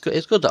yeah, so it's good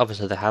that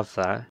obviously they have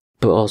that.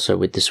 But also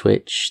with the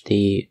Switch,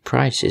 the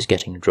price is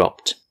getting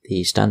dropped.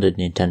 The standard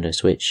Nintendo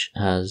Switch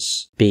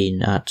has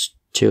been at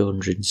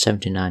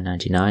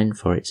 $279.99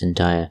 for its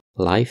entire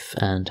Life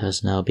and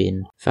has now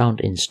been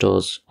found in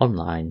stores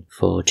online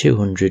for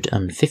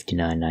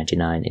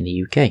 $259.99 in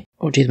the UK.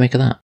 What do you make of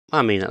that?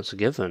 I mean, that's a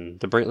given.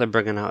 They're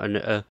bringing out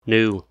a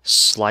new,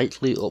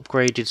 slightly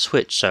upgraded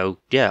Switch, so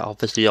yeah,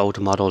 obviously older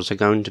models are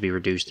going to be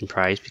reduced in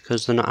price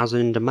because they're not as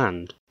in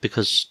demand.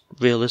 Because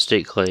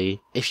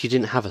realistically, if you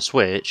didn't have a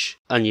Switch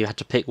and you had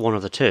to pick one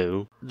of the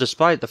two,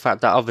 despite the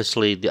fact that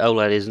obviously the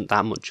OLED isn't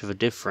that much of a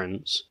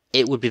difference,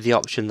 it would be the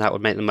option that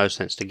would make the most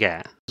sense to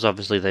get. Because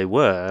obviously they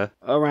were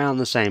around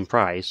the same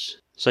price,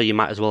 so you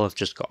might as well have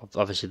just got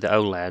obviously the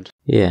OLED.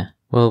 Yeah.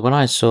 Well, when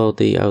I saw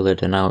the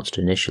OLED announced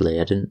initially,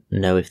 I didn't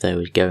know if they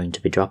were going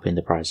to be dropping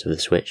the price of the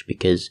Switch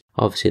because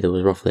obviously there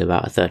was roughly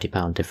about a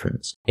 £30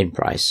 difference in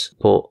price.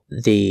 But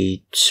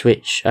the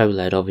Switch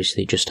OLED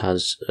obviously just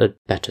has a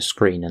better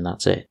screen and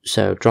that's it.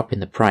 So dropping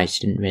the price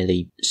didn't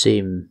really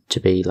seem to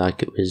be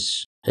like it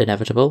was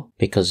inevitable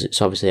because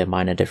it's obviously a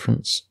minor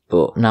difference.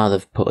 But now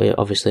they've put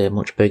obviously a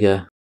much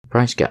bigger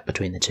price gap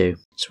between the two.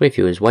 So if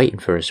you was waiting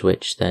for a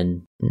Switch,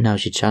 then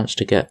now's your chance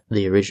to get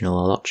the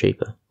original a lot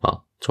cheaper.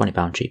 Well,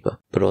 £20 cheaper.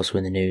 But also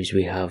in the news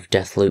we have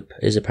Deathloop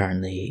is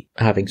apparently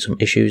having some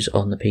issues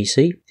on the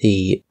PC.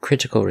 The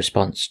critical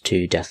response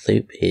to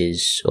Deathloop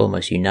is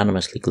almost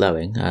unanimously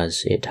glowing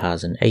as it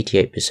has an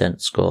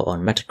 88% score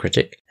on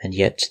Metacritic, and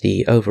yet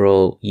the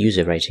overall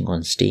user rating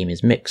on Steam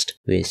is mixed,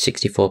 with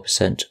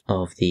 64%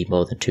 of the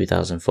more than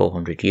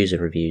 2,400 user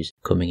reviews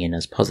coming in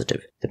as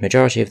positive. The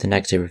majority of the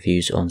negative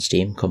reviews on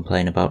Steam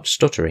complain about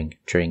stuttering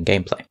during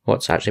gameplay.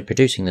 What's actually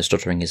producing the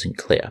stuttering isn't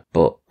clear,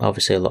 but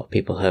obviously a lot of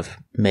people have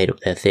made up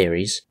their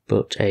theories,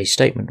 but a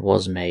statement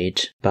was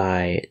made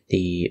by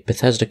the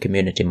Bethesda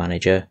community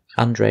manager,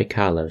 Andre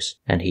Carlos,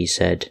 and he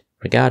said,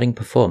 "Regarding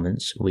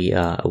performance, we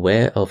are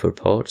aware of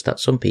reports that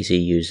some PC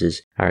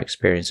users are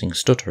experiencing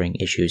stuttering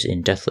issues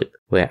in Deathloop.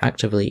 We're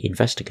actively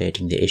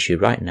investigating the issue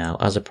right now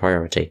as a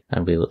priority,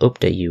 and we will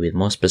update you with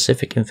more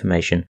specific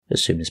information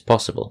as soon as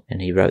possible."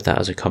 And he wrote that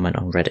as a comment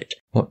on Reddit.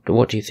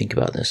 What do you think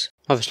about this?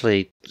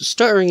 Obviously,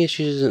 stuttering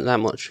issues isn't that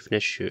much of an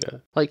issue.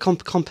 Like,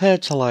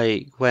 compared to,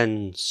 like,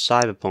 when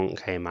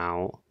Cyberpunk came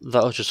out,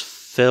 that was just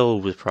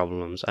filled with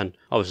problems, and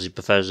obviously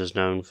Bethesda's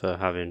known for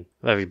having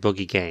very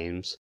buggy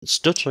games.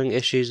 Stuttering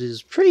issues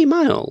is pretty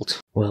mild.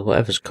 Well,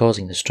 whatever's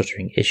causing the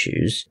stuttering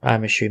issues,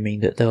 I'm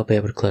assuming that they'll be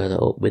able to clear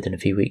that up within a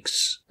few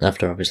weeks,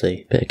 after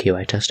obviously a bit of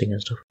QA testing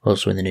and stuff.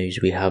 Also in the news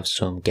we have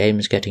some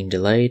games getting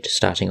delayed,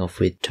 starting off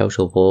with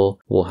Total War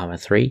Warhammer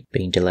 3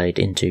 being delayed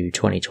into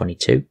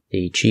 2022.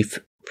 The chief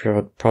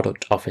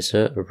product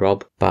officer,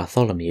 Rob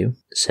Bartholomew,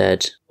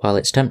 said, "While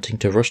it's tempting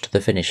to rush to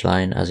the finish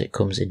line as it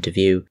comes into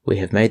view, we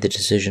have made the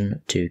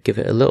decision to give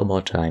it a little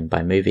more time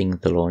by moving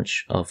the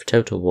launch of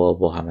Total War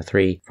Warhammer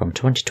 3 from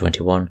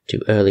 2021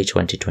 to early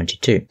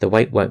 2022. The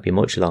wait won't be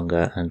much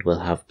longer and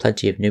we'll have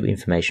plenty of new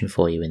information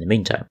for you in the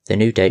meantime. The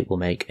new date will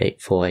make it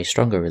for a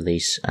stronger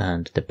release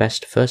and the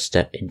best first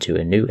step into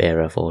a new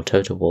era for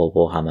Total War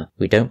Warhammer.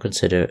 We don't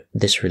consider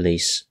this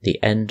release the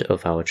end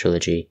of our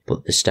trilogy,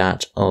 but the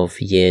start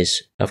of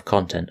years of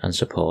content and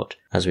support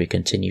as we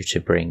continue to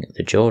bring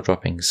the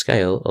jaw-dropping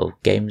scale of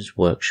Games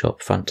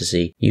Workshop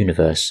fantasy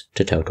universe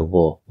to Total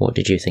War." What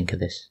did you think of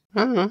this?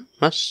 I don't know.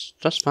 That's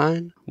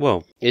fine.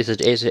 Well, it's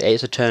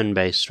a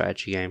turn-based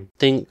strategy game.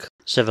 Think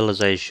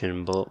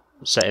Civilization, but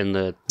set in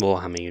the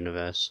Warhammer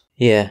universe.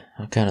 Yeah,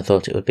 I kind of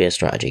thought it would be a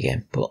strategy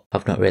game, but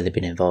I've not really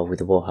been involved with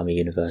the Warhammer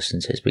universe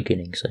since its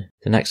beginning, so.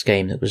 The next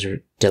game that was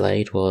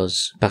delayed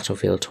was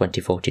Battlefield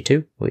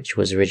 2042, which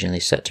was originally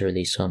set to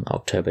release on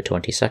October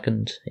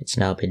 22nd. It's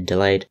now been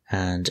delayed,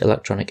 and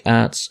Electronic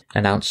Arts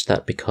announced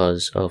that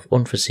because of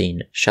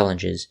unforeseen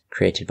challenges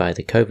created by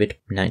the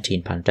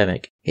COVID-19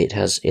 pandemic, it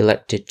has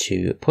elected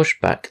to push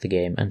back the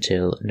game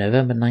until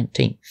November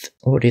 19th.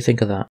 What do you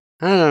think of that?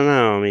 I don't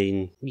know, I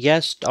mean,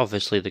 yes,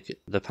 obviously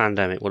the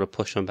pandemic would have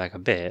pushed them back a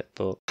bit,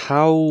 but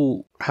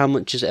how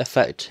much is it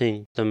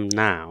affecting them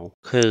now?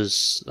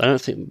 Because I don't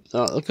think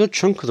a good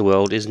chunk of the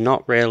world is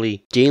not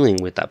really dealing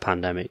with that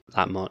pandemic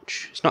that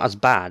much. It's not as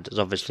bad as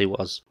obviously it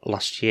was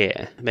last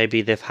year.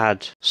 Maybe they've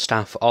had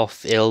staff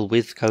off ill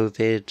with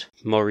COVID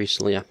more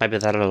recently. Maybe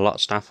they had a lot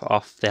of staff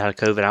off. They had a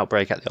COVID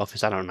outbreak at the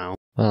office, I don't know.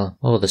 Well,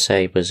 all they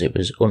say was it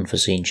was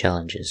unforeseen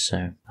challenges,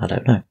 so I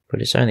don't know.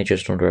 But it's only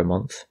just under a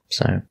month,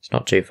 so it's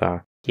not too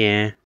far.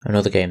 Yeah.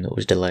 Another game that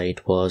was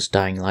delayed was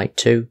Dying Light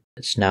 2.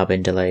 It's now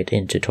been delayed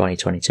into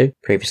 2022,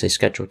 previously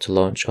scheduled to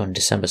launch on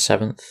December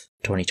 7th,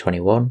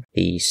 2021.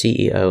 The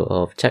CEO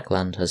of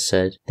Techland has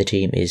said the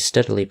team is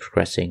steadily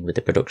progressing with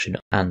the production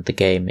and the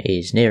game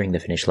is nearing the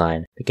finish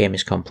line. The game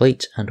is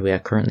complete and we are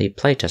currently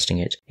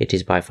playtesting it. It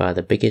is by far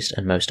the biggest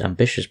and most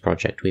ambitious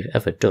project we've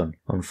ever done.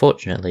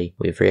 Unfortunately,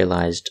 we've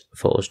realised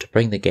for us to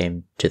bring the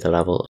game to the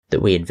level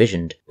that we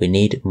envisioned, we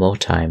need more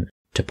time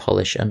to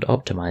polish and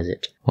optimize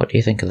it. What do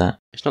you think of that?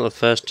 It's not the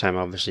first time,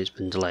 obviously, it's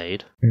been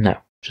delayed. No.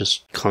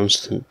 just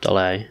constant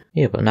delay.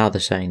 Yeah, but now they're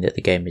saying that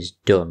the game is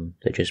done.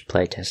 They're just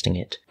playtesting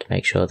it to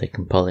make sure they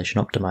can polish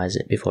and optimize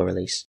it before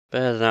release.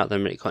 Better than that,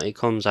 then it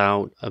comes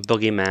out, a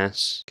buggy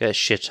mess, gets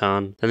shit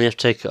on, then they have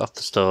to take it off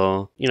the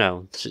store. You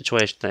know, the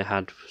situation they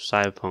had with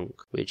Cyberpunk,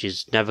 which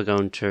is never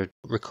going to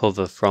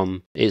recover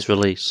from its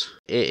release.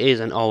 It is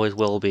and always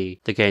will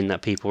be the game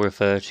that people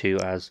refer to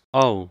as,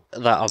 oh,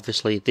 that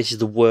obviously, this is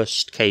the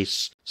worst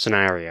case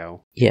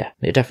scenario. Yeah,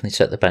 it definitely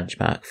set the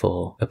benchmark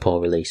for a poor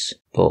release.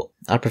 But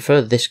I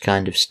prefer this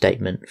kind of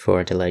statement for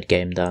a delayed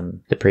game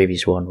than the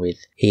previous one with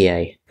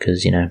EA,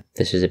 because, you know,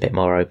 this is a bit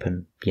more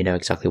open. You know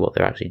exactly what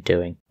they're actually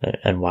doing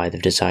and why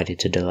they've decided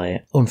to delay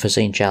it.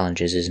 Unforeseen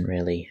challenges isn't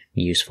really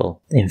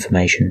useful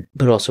information.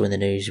 But also in the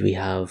news we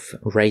have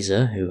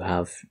Razer, who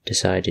have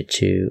decided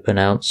to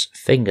announce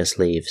finger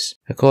sleeves.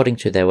 According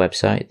to their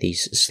website,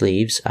 these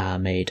sleeves are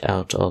made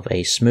out of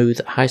a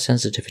smooth,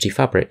 high-sensitivity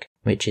fabric,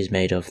 which is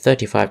made of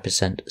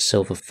 35%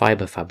 silver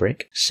fibre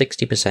fabric,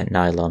 60%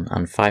 nylon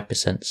and 5%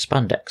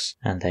 spandex,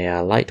 and they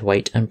are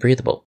lightweight and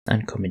breathable,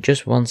 and come in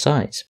just one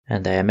size,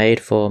 and they are made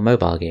for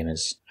mobile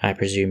gamers, I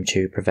presume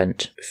to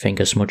prevent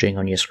finger smudging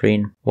on your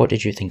screen. What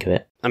did you think of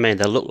it? I mean,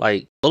 they look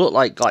like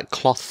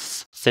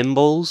cloth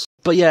thimbles,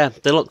 but yeah,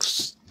 they look.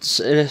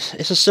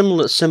 It's a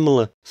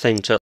similar thing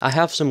to. I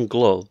have some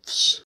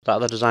gloves that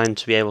are designed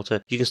to be able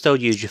to. You can still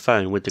use your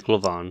phone with the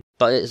glove on,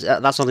 but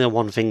that's only on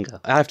one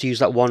finger. I have to use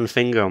that one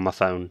finger on my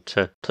phone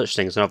to touch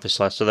things, and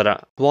obviously, so that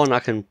I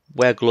can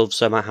wear gloves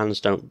so my hands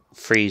don't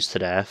freeze to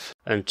death,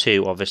 and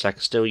two, obviously, I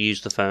can still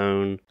use the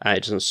phone and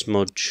it doesn't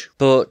smudge.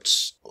 But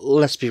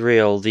let's be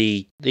real,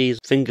 these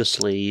finger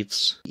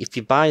sleeves, if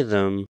you buy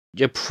them,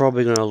 you're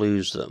probably going to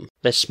lose them.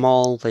 They're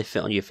small, they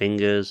fit on your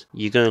fingers.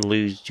 You're going to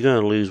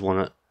lose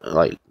one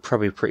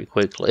probably pretty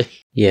quickly.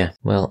 Yeah,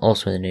 well,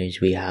 also in the news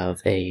we have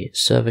a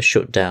server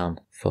shutdown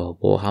for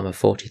Warhammer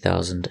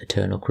 40,000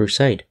 Eternal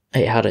Crusade.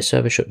 It had a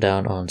server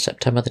shutdown on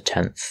September the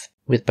 10th,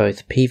 with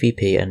both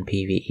PvP and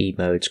PvE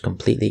modes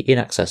completely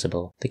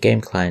inaccessible. The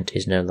game client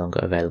is no longer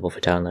available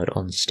for download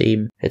on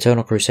Steam.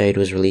 Eternal Crusade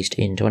was released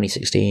in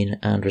 2016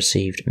 and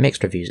received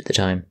mixed reviews at the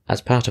time. As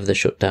part of the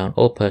shutdown,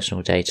 all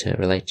personal data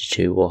related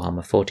to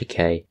Warhammer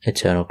 40k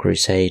Eternal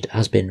Crusade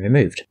has been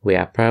removed. We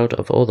are proud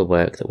of all the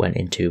work that went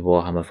into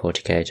Warhammer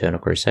 40k Eternal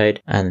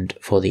Crusade and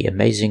for the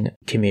amazing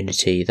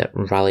community that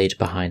rallied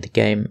behind the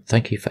game.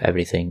 Thank you for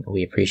everything.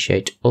 We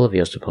appreciate all of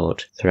your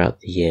support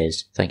throughout the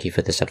years. Thank you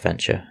for this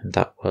adventure. And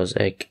that was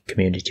a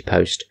community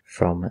post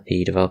from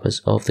the developers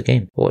of the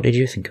game. What did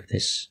you think of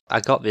this? I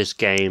got this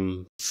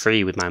game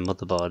free with my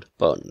motherboard,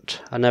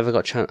 but I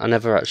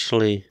never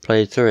actually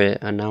played through it,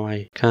 and now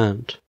I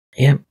can't.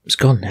 Yeah, it's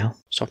gone now.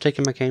 Stop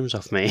taking my games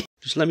off me.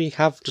 Just let me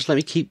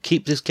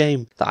keep this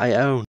game that I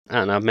own. I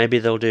don't know, maybe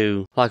they'll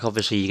do, like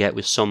obviously you get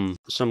with some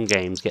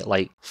games, get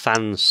like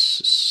fans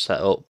set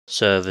up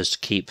servers to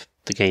keep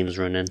the games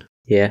running.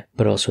 Yeah,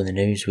 but also in the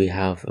news we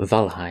have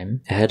Valheim.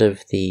 Ahead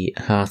of the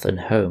Hearth and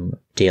Home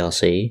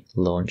DLC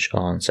launch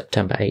on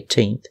September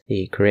 18th,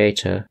 the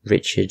creator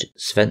Richard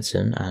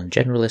Svensson and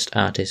generalist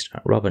artist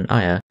Robin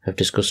Ayer have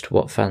discussed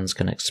what fans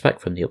can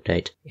expect from the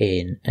update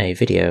in a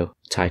video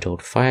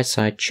titled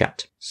Fireside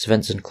Chat.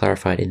 Svensson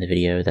clarified in the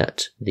video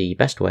that the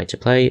best way to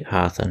play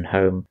Hearth and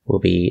Home will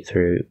be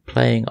through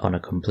playing on a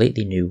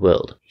completely new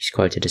world. He's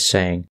quoted as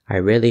saying, "I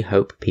really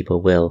hope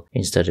people will,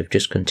 instead of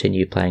just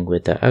continue playing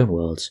with their own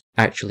worlds,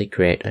 actually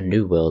create a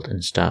new world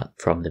and start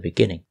from the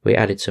beginning. We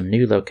added some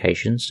new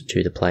locations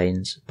to the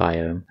Plains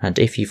biome, and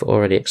if you've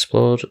already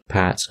explored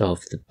parts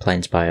of the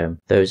Plains biome,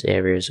 those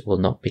areas will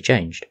not be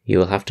changed. You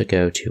will have to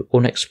go to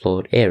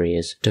unexplored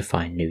areas to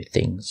find new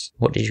things."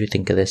 What did you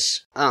think of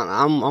this?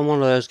 I'm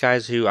one of those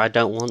guys who I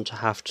don't want to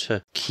have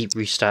to keep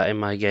restarting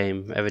my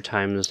game every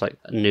time there's like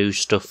new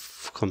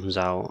stuff comes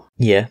out.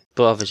 Yeah.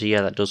 But obviously,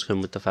 yeah, that does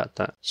come with the fact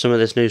that some of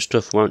this new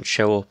stuff won't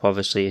show up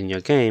obviously in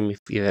your game if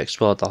you've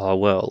explored the whole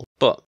world.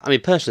 But I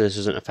mean, personally, this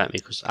doesn't affect me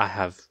because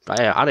I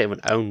don't even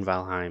own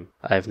Valheim.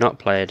 I have not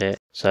played it,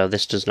 so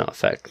this does not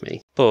affect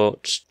me.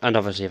 And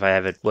obviously, if I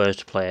ever were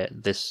to play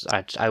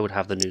it, I would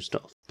have the new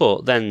stuff.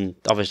 But then,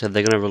 obviously,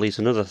 they're going to release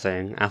another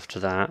thing after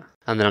that,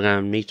 and then I'm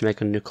going to need to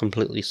make a new,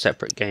 completely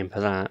separate game for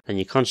that. And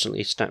you're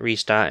constantly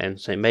restarting.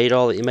 So you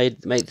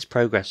made this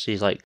progress.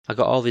 He's like, I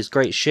got all this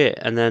great shit,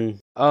 and then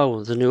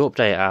the new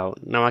update out.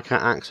 Now I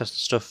can't access the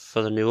stuff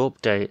for the new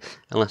update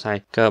unless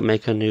I go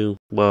make a new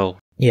world.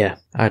 Yeah,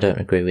 I don't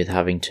agree with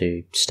having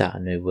to start a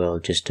new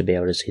world just to be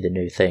able to see the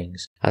new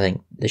things. I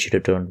think they should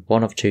have done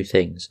one of two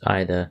things.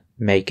 Either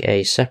make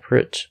a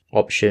separate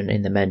option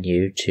in the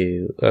menu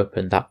to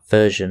open that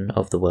version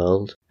of the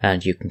world,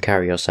 and you can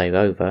carry your save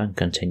over and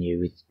continue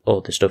with all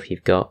the stuff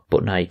you've got,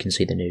 but now you can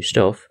see the new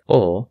stuff,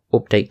 or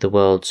update the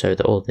world so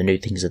that all the new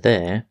things are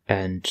there,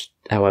 and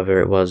however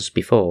it was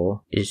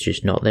before is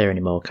just not there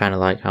anymore, kind of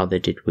like how they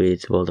did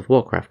with World of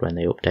Warcraft when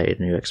they updated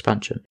a new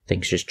expansion.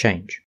 Things just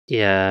change.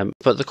 Yeah,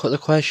 but the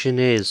question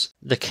is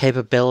the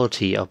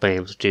capability of being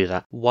able to do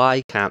that.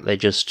 Why can't they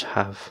just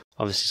have,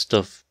 obviously,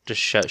 stuff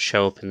just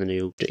show up in the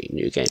new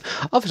game.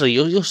 Obviously,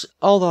 you'll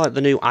all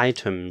the new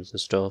items and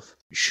stuff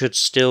should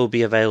still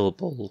be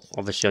available,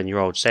 obviously on your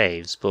old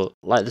saves. But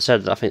like they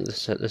said, I think they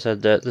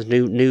said that there's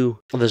new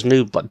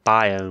like,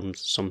 biomes or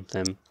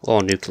something,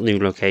 or new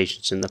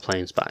locations in the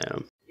Plains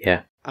biome.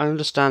 Yeah. I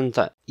understand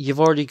that you've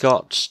already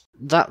got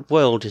that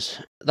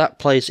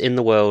place in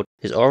the world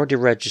is already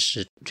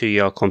registered to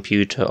your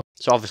computer.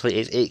 So obviously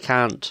it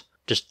can't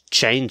just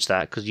change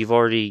that because you've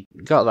already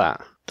got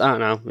that. I don't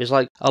know. It's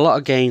like a lot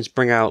of games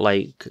bring out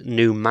like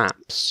new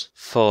maps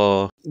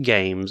for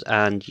games,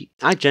 and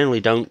I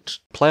generally don't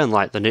play on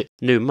like the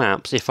new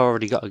maps if I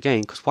already got a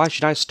game. Because why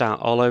should I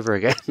start all over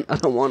again? I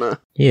don't wanna.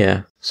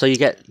 Yeah. So you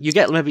get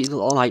maybe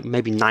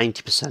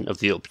 90% of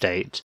the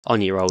update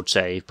on your old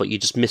save, but you're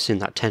just missing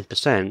that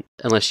 10%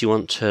 unless you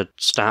want to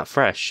start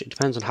fresh. It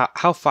depends on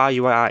how far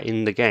you are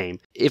in the game.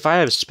 If I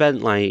have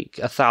spent like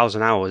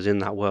 1,000 hours in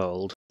that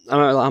world,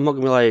 I'm not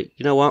gonna be like,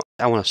 you know what?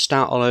 I want to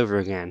start all over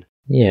again.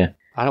 Yeah.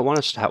 I don't want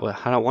to start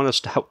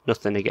with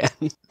nothing again.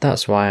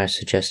 That's why I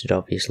suggested,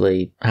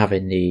 obviously,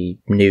 having the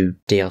new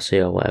DLC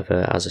or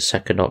whatever as a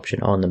second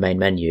option on the main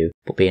menu,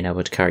 but being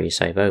able to carry your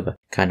save over.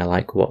 Kind of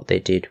like what they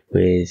did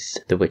with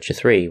The Witcher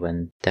 3,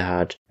 when they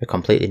had a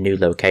completely new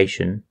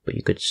location, but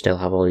you could still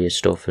have all your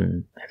stuff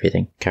and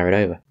everything carried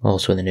over.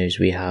 Also in the news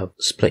we have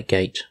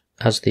Splitgate,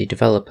 as the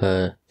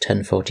developer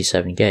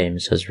 1047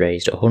 Games has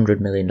raised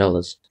 $100 million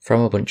from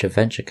a bunch of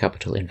venture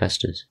capital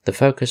investors. The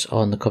focus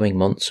on the coming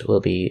months will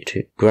be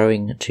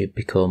growing to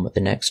become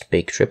the next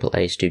big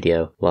AAA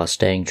studio while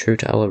staying true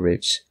to our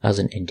roots as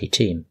an indie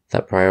team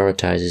that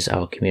prioritizes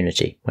our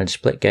community. When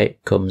Splitgate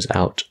comes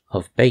out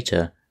of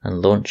beta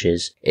and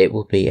launches, it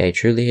will be a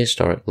truly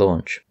historic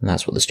launch. And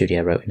that's what the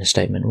studio wrote in a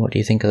statement. What do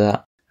you think of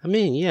that? I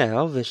mean, yeah,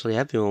 obviously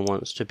everyone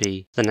wants to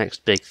be the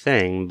next big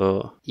thing,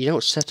 but you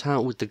don't set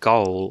out with the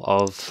goal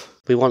of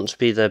we want to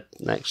be the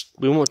next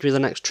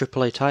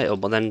AAA title,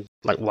 but then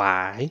like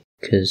why?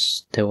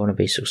 Because they want to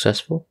be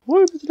successful.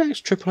 Why be the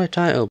next AAA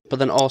title? But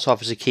then also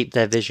obviously keep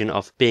their vision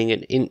of being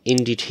an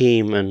indie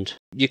team, and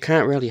you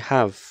can't really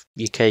have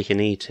your cake and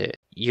eat it.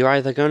 You're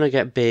either going to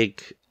get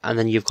big, and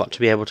then you've got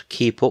to be able to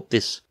keep up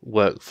this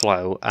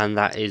workflow, and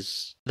that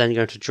is then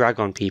going to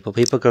drag on people.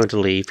 People are going to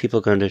leave,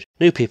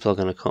 new people are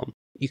going to come.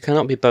 You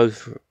cannot be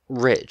both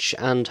rich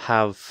and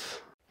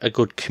have a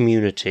good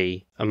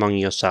community among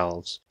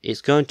yourselves.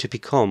 It's going to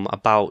become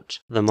about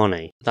the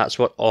money. That's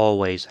what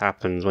always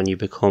happens when you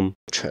become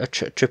a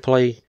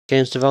AAA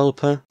games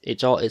developer.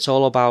 It's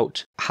all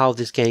about how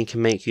this game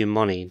can make you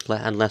money,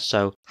 and less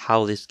so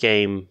how this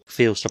game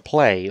feels to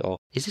play, or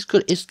is this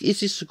good? Is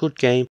this a good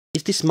game?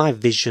 Is this my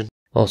vision?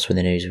 Also in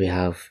the news we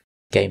have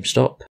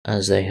GameStop,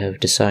 as they have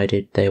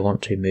decided they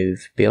want to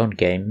move beyond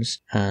games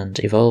and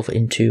evolve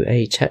into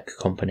a tech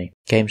company.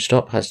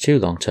 GameStop has two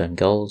long-term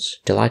goals: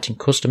 delighting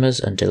customers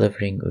and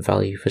delivering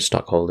value for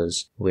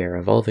stockholders. We are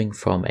evolving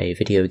from a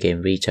video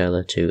game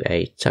retailer to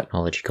a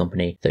technology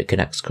company that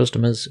connects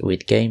customers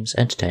with games,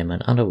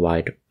 entertainment, and a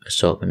wide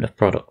assortment of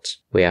products.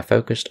 We are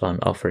focused on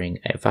offering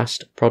a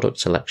vast product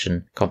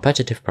selection,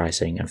 competitive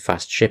pricing, and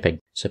fast shipping,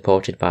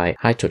 supported by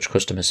high-touch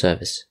customer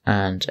service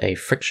and a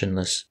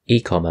frictionless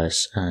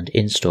e-commerce and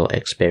in-store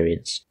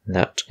experience.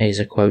 That is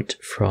a quote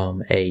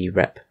from a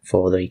rep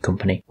for the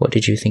company. What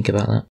did you think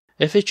about that?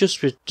 If it's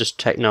just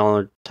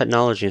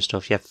technology and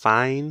stuff, yeah,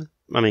 fine.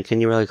 I mean,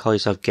 can you really call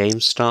yourself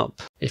GameStop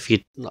if you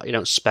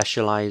don't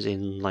specialize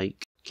in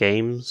like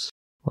games?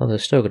 Well, they're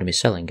still going to be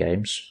selling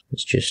games.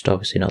 It's just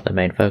obviously not their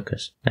main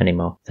focus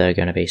anymore. They're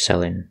going to be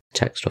selling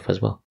tech stuff as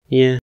well.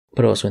 Yeah.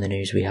 But also in the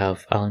news we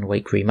have Alan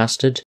Wake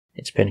Remastered.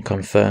 It's been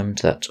confirmed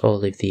that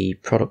all of the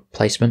product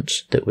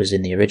placement that was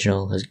in the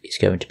original is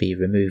going to be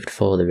removed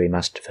for the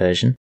remastered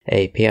version.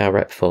 A PR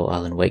rep for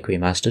Alan Wake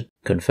Remastered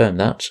confirmed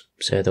that,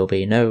 so there'll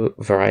be no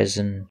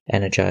Verizon,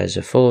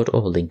 Energizer, Ford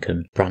or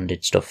Lincoln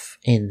branded stuff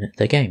in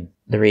the game.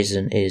 The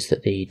reason is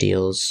that the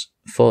deals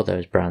for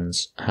those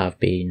brands have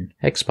been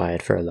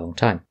expired for a long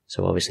time,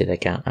 so obviously they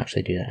can't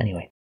actually do that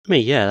anyway. I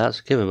mean, yeah, that's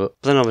a given, but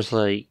then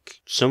obviously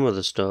like, some of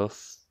the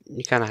stuff,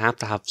 you kind of have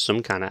to have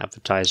some kind of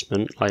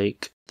advertisement,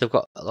 like they've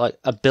got like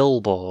a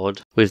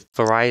billboard with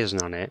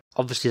Verizon on it.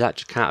 Obviously that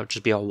just can't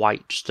just be a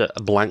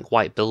blank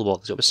white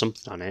billboard. There's got to be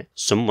something on it.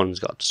 Someone's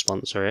got to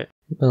sponsor it.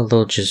 Well,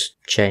 they'll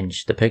just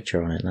change the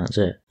picture on it and that's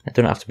it. It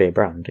doesn't have to be a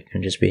brand, it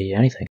can just be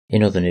anything.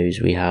 In other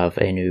news, we have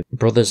a new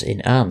Brothers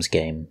in Arms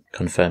game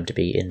confirmed to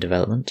be in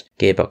development.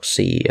 Gearbox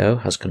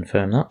CEO has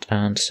confirmed that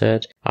and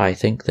said, "I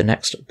think the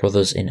next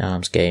Brothers in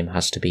Arms game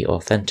has to be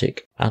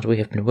authentic, and we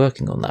have been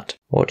working on that."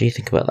 What do you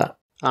think about that?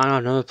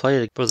 I've never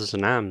played a Brothers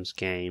in Arms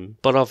game,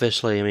 but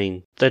obviously, I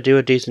mean, they do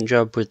a decent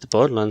job with the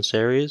Borderlands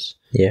series.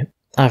 Yeah,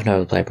 I've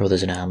never played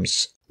Brothers in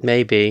Arms.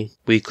 Maybe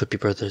we could be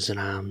Brothers in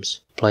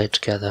Arms, play it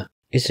together.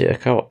 Is it a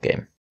co-op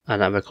game? I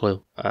don't have a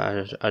clue.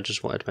 I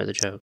just wanted to make the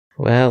joke.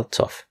 Well,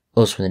 tough.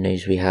 Also in the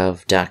news we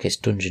have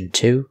Darkest Dungeon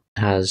 2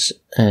 has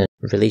a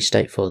release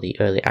date for the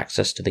early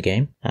access to the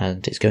game,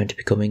 and it's going to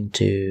be coming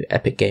to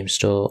Epic Games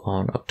Store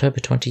on October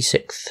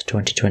 26th,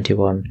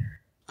 2021.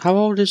 How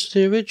old is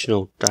the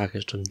original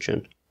Darkest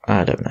Dungeon?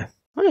 I don't know.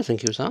 I don't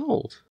think it was that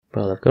old.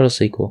 Well, they've got a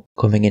sequel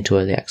coming into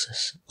early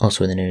access.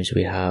 Also in the news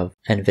we have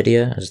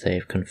Nvidia, as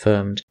they've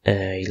confirmed,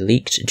 a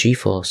leaked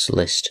GeForce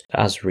list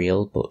as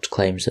real, but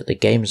claims that the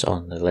games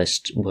on the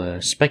list were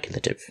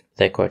speculative.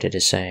 They're quoted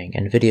as saying,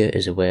 Nvidia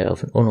is aware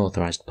of an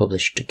unauthorized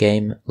published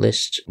game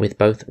list with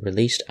both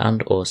released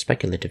and or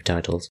speculative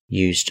titles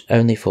used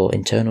only for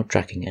internal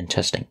tracking and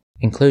testing.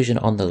 Inclusion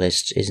on the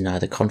list is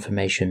neither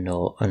confirmation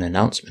nor an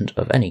announcement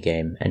of any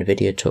game.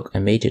 Nvidia took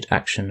immediate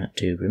action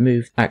to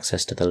remove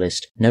access to the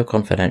list. No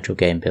confidential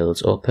game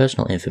builds or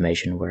personal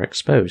information were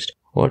exposed.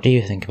 What do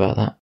you think about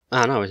that?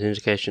 I know, it's an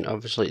indication,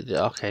 obviously.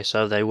 Okay,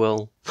 so they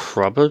will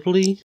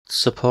probably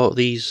support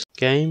these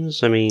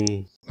games? I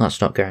mean...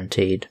 That's not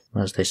guaranteed,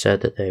 as they said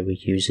that they were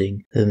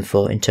using them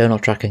for internal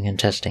tracking and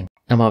testing.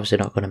 I'm obviously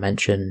not going to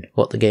mention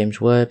what the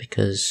games were,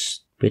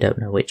 because we don't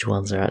know which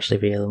ones are actually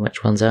real and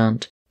which ones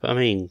aren't. But I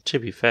mean, to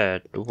be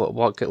fair,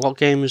 what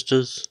games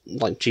does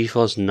like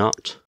GeForce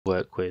not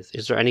work with?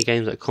 Is there any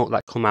games that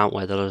come out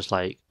where they're just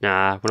like,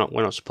 nah,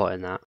 we're not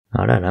supporting that?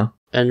 I don't know.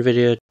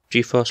 Nvidia,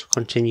 GeForce will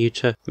continue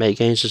to make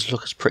games just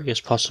look as pretty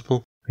as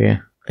possible.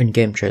 Yeah. In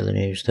game trailer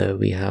news, though,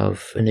 we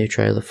have a new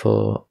trailer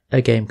for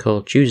a game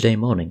called Tuesday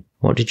Morning.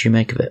 What did you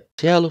make of it?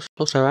 Yeah, it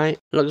looks alright.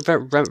 It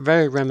looks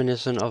very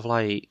reminiscent of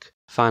like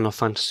Final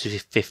Fantasy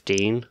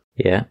 15.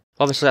 Yeah.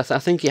 Obviously, I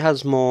think it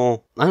has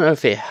more. I don't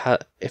know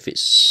if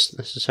it's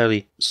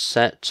necessarily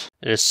set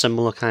in a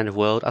similar kind of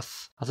world.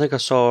 I think I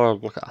saw.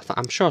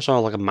 I'm sure I saw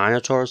like a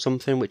Minotaur or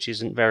something, which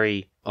isn't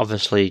very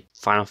obviously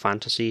Final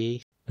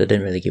Fantasy-y. They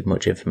didn't really give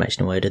much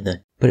information away, did they?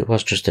 But it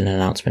was just an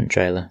announcement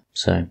trailer,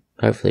 so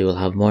hopefully we'll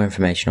have more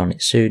information on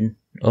it soon.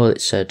 All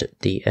it said at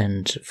the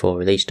end for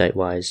release date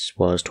wise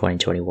was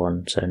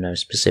 2021, so no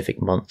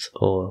specific month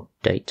or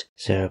date.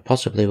 So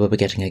possibly we'll be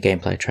getting a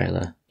gameplay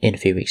trailer in a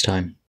few weeks'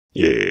 time.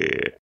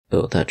 Yeah.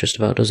 But that just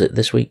about does it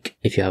this week.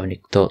 If you have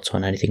any thoughts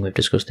on anything we've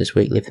discussed this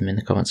week, leave them in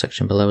the comment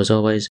section below as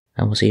always,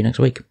 and we'll see you next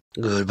week.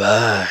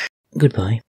 Goodbye. Goodbye.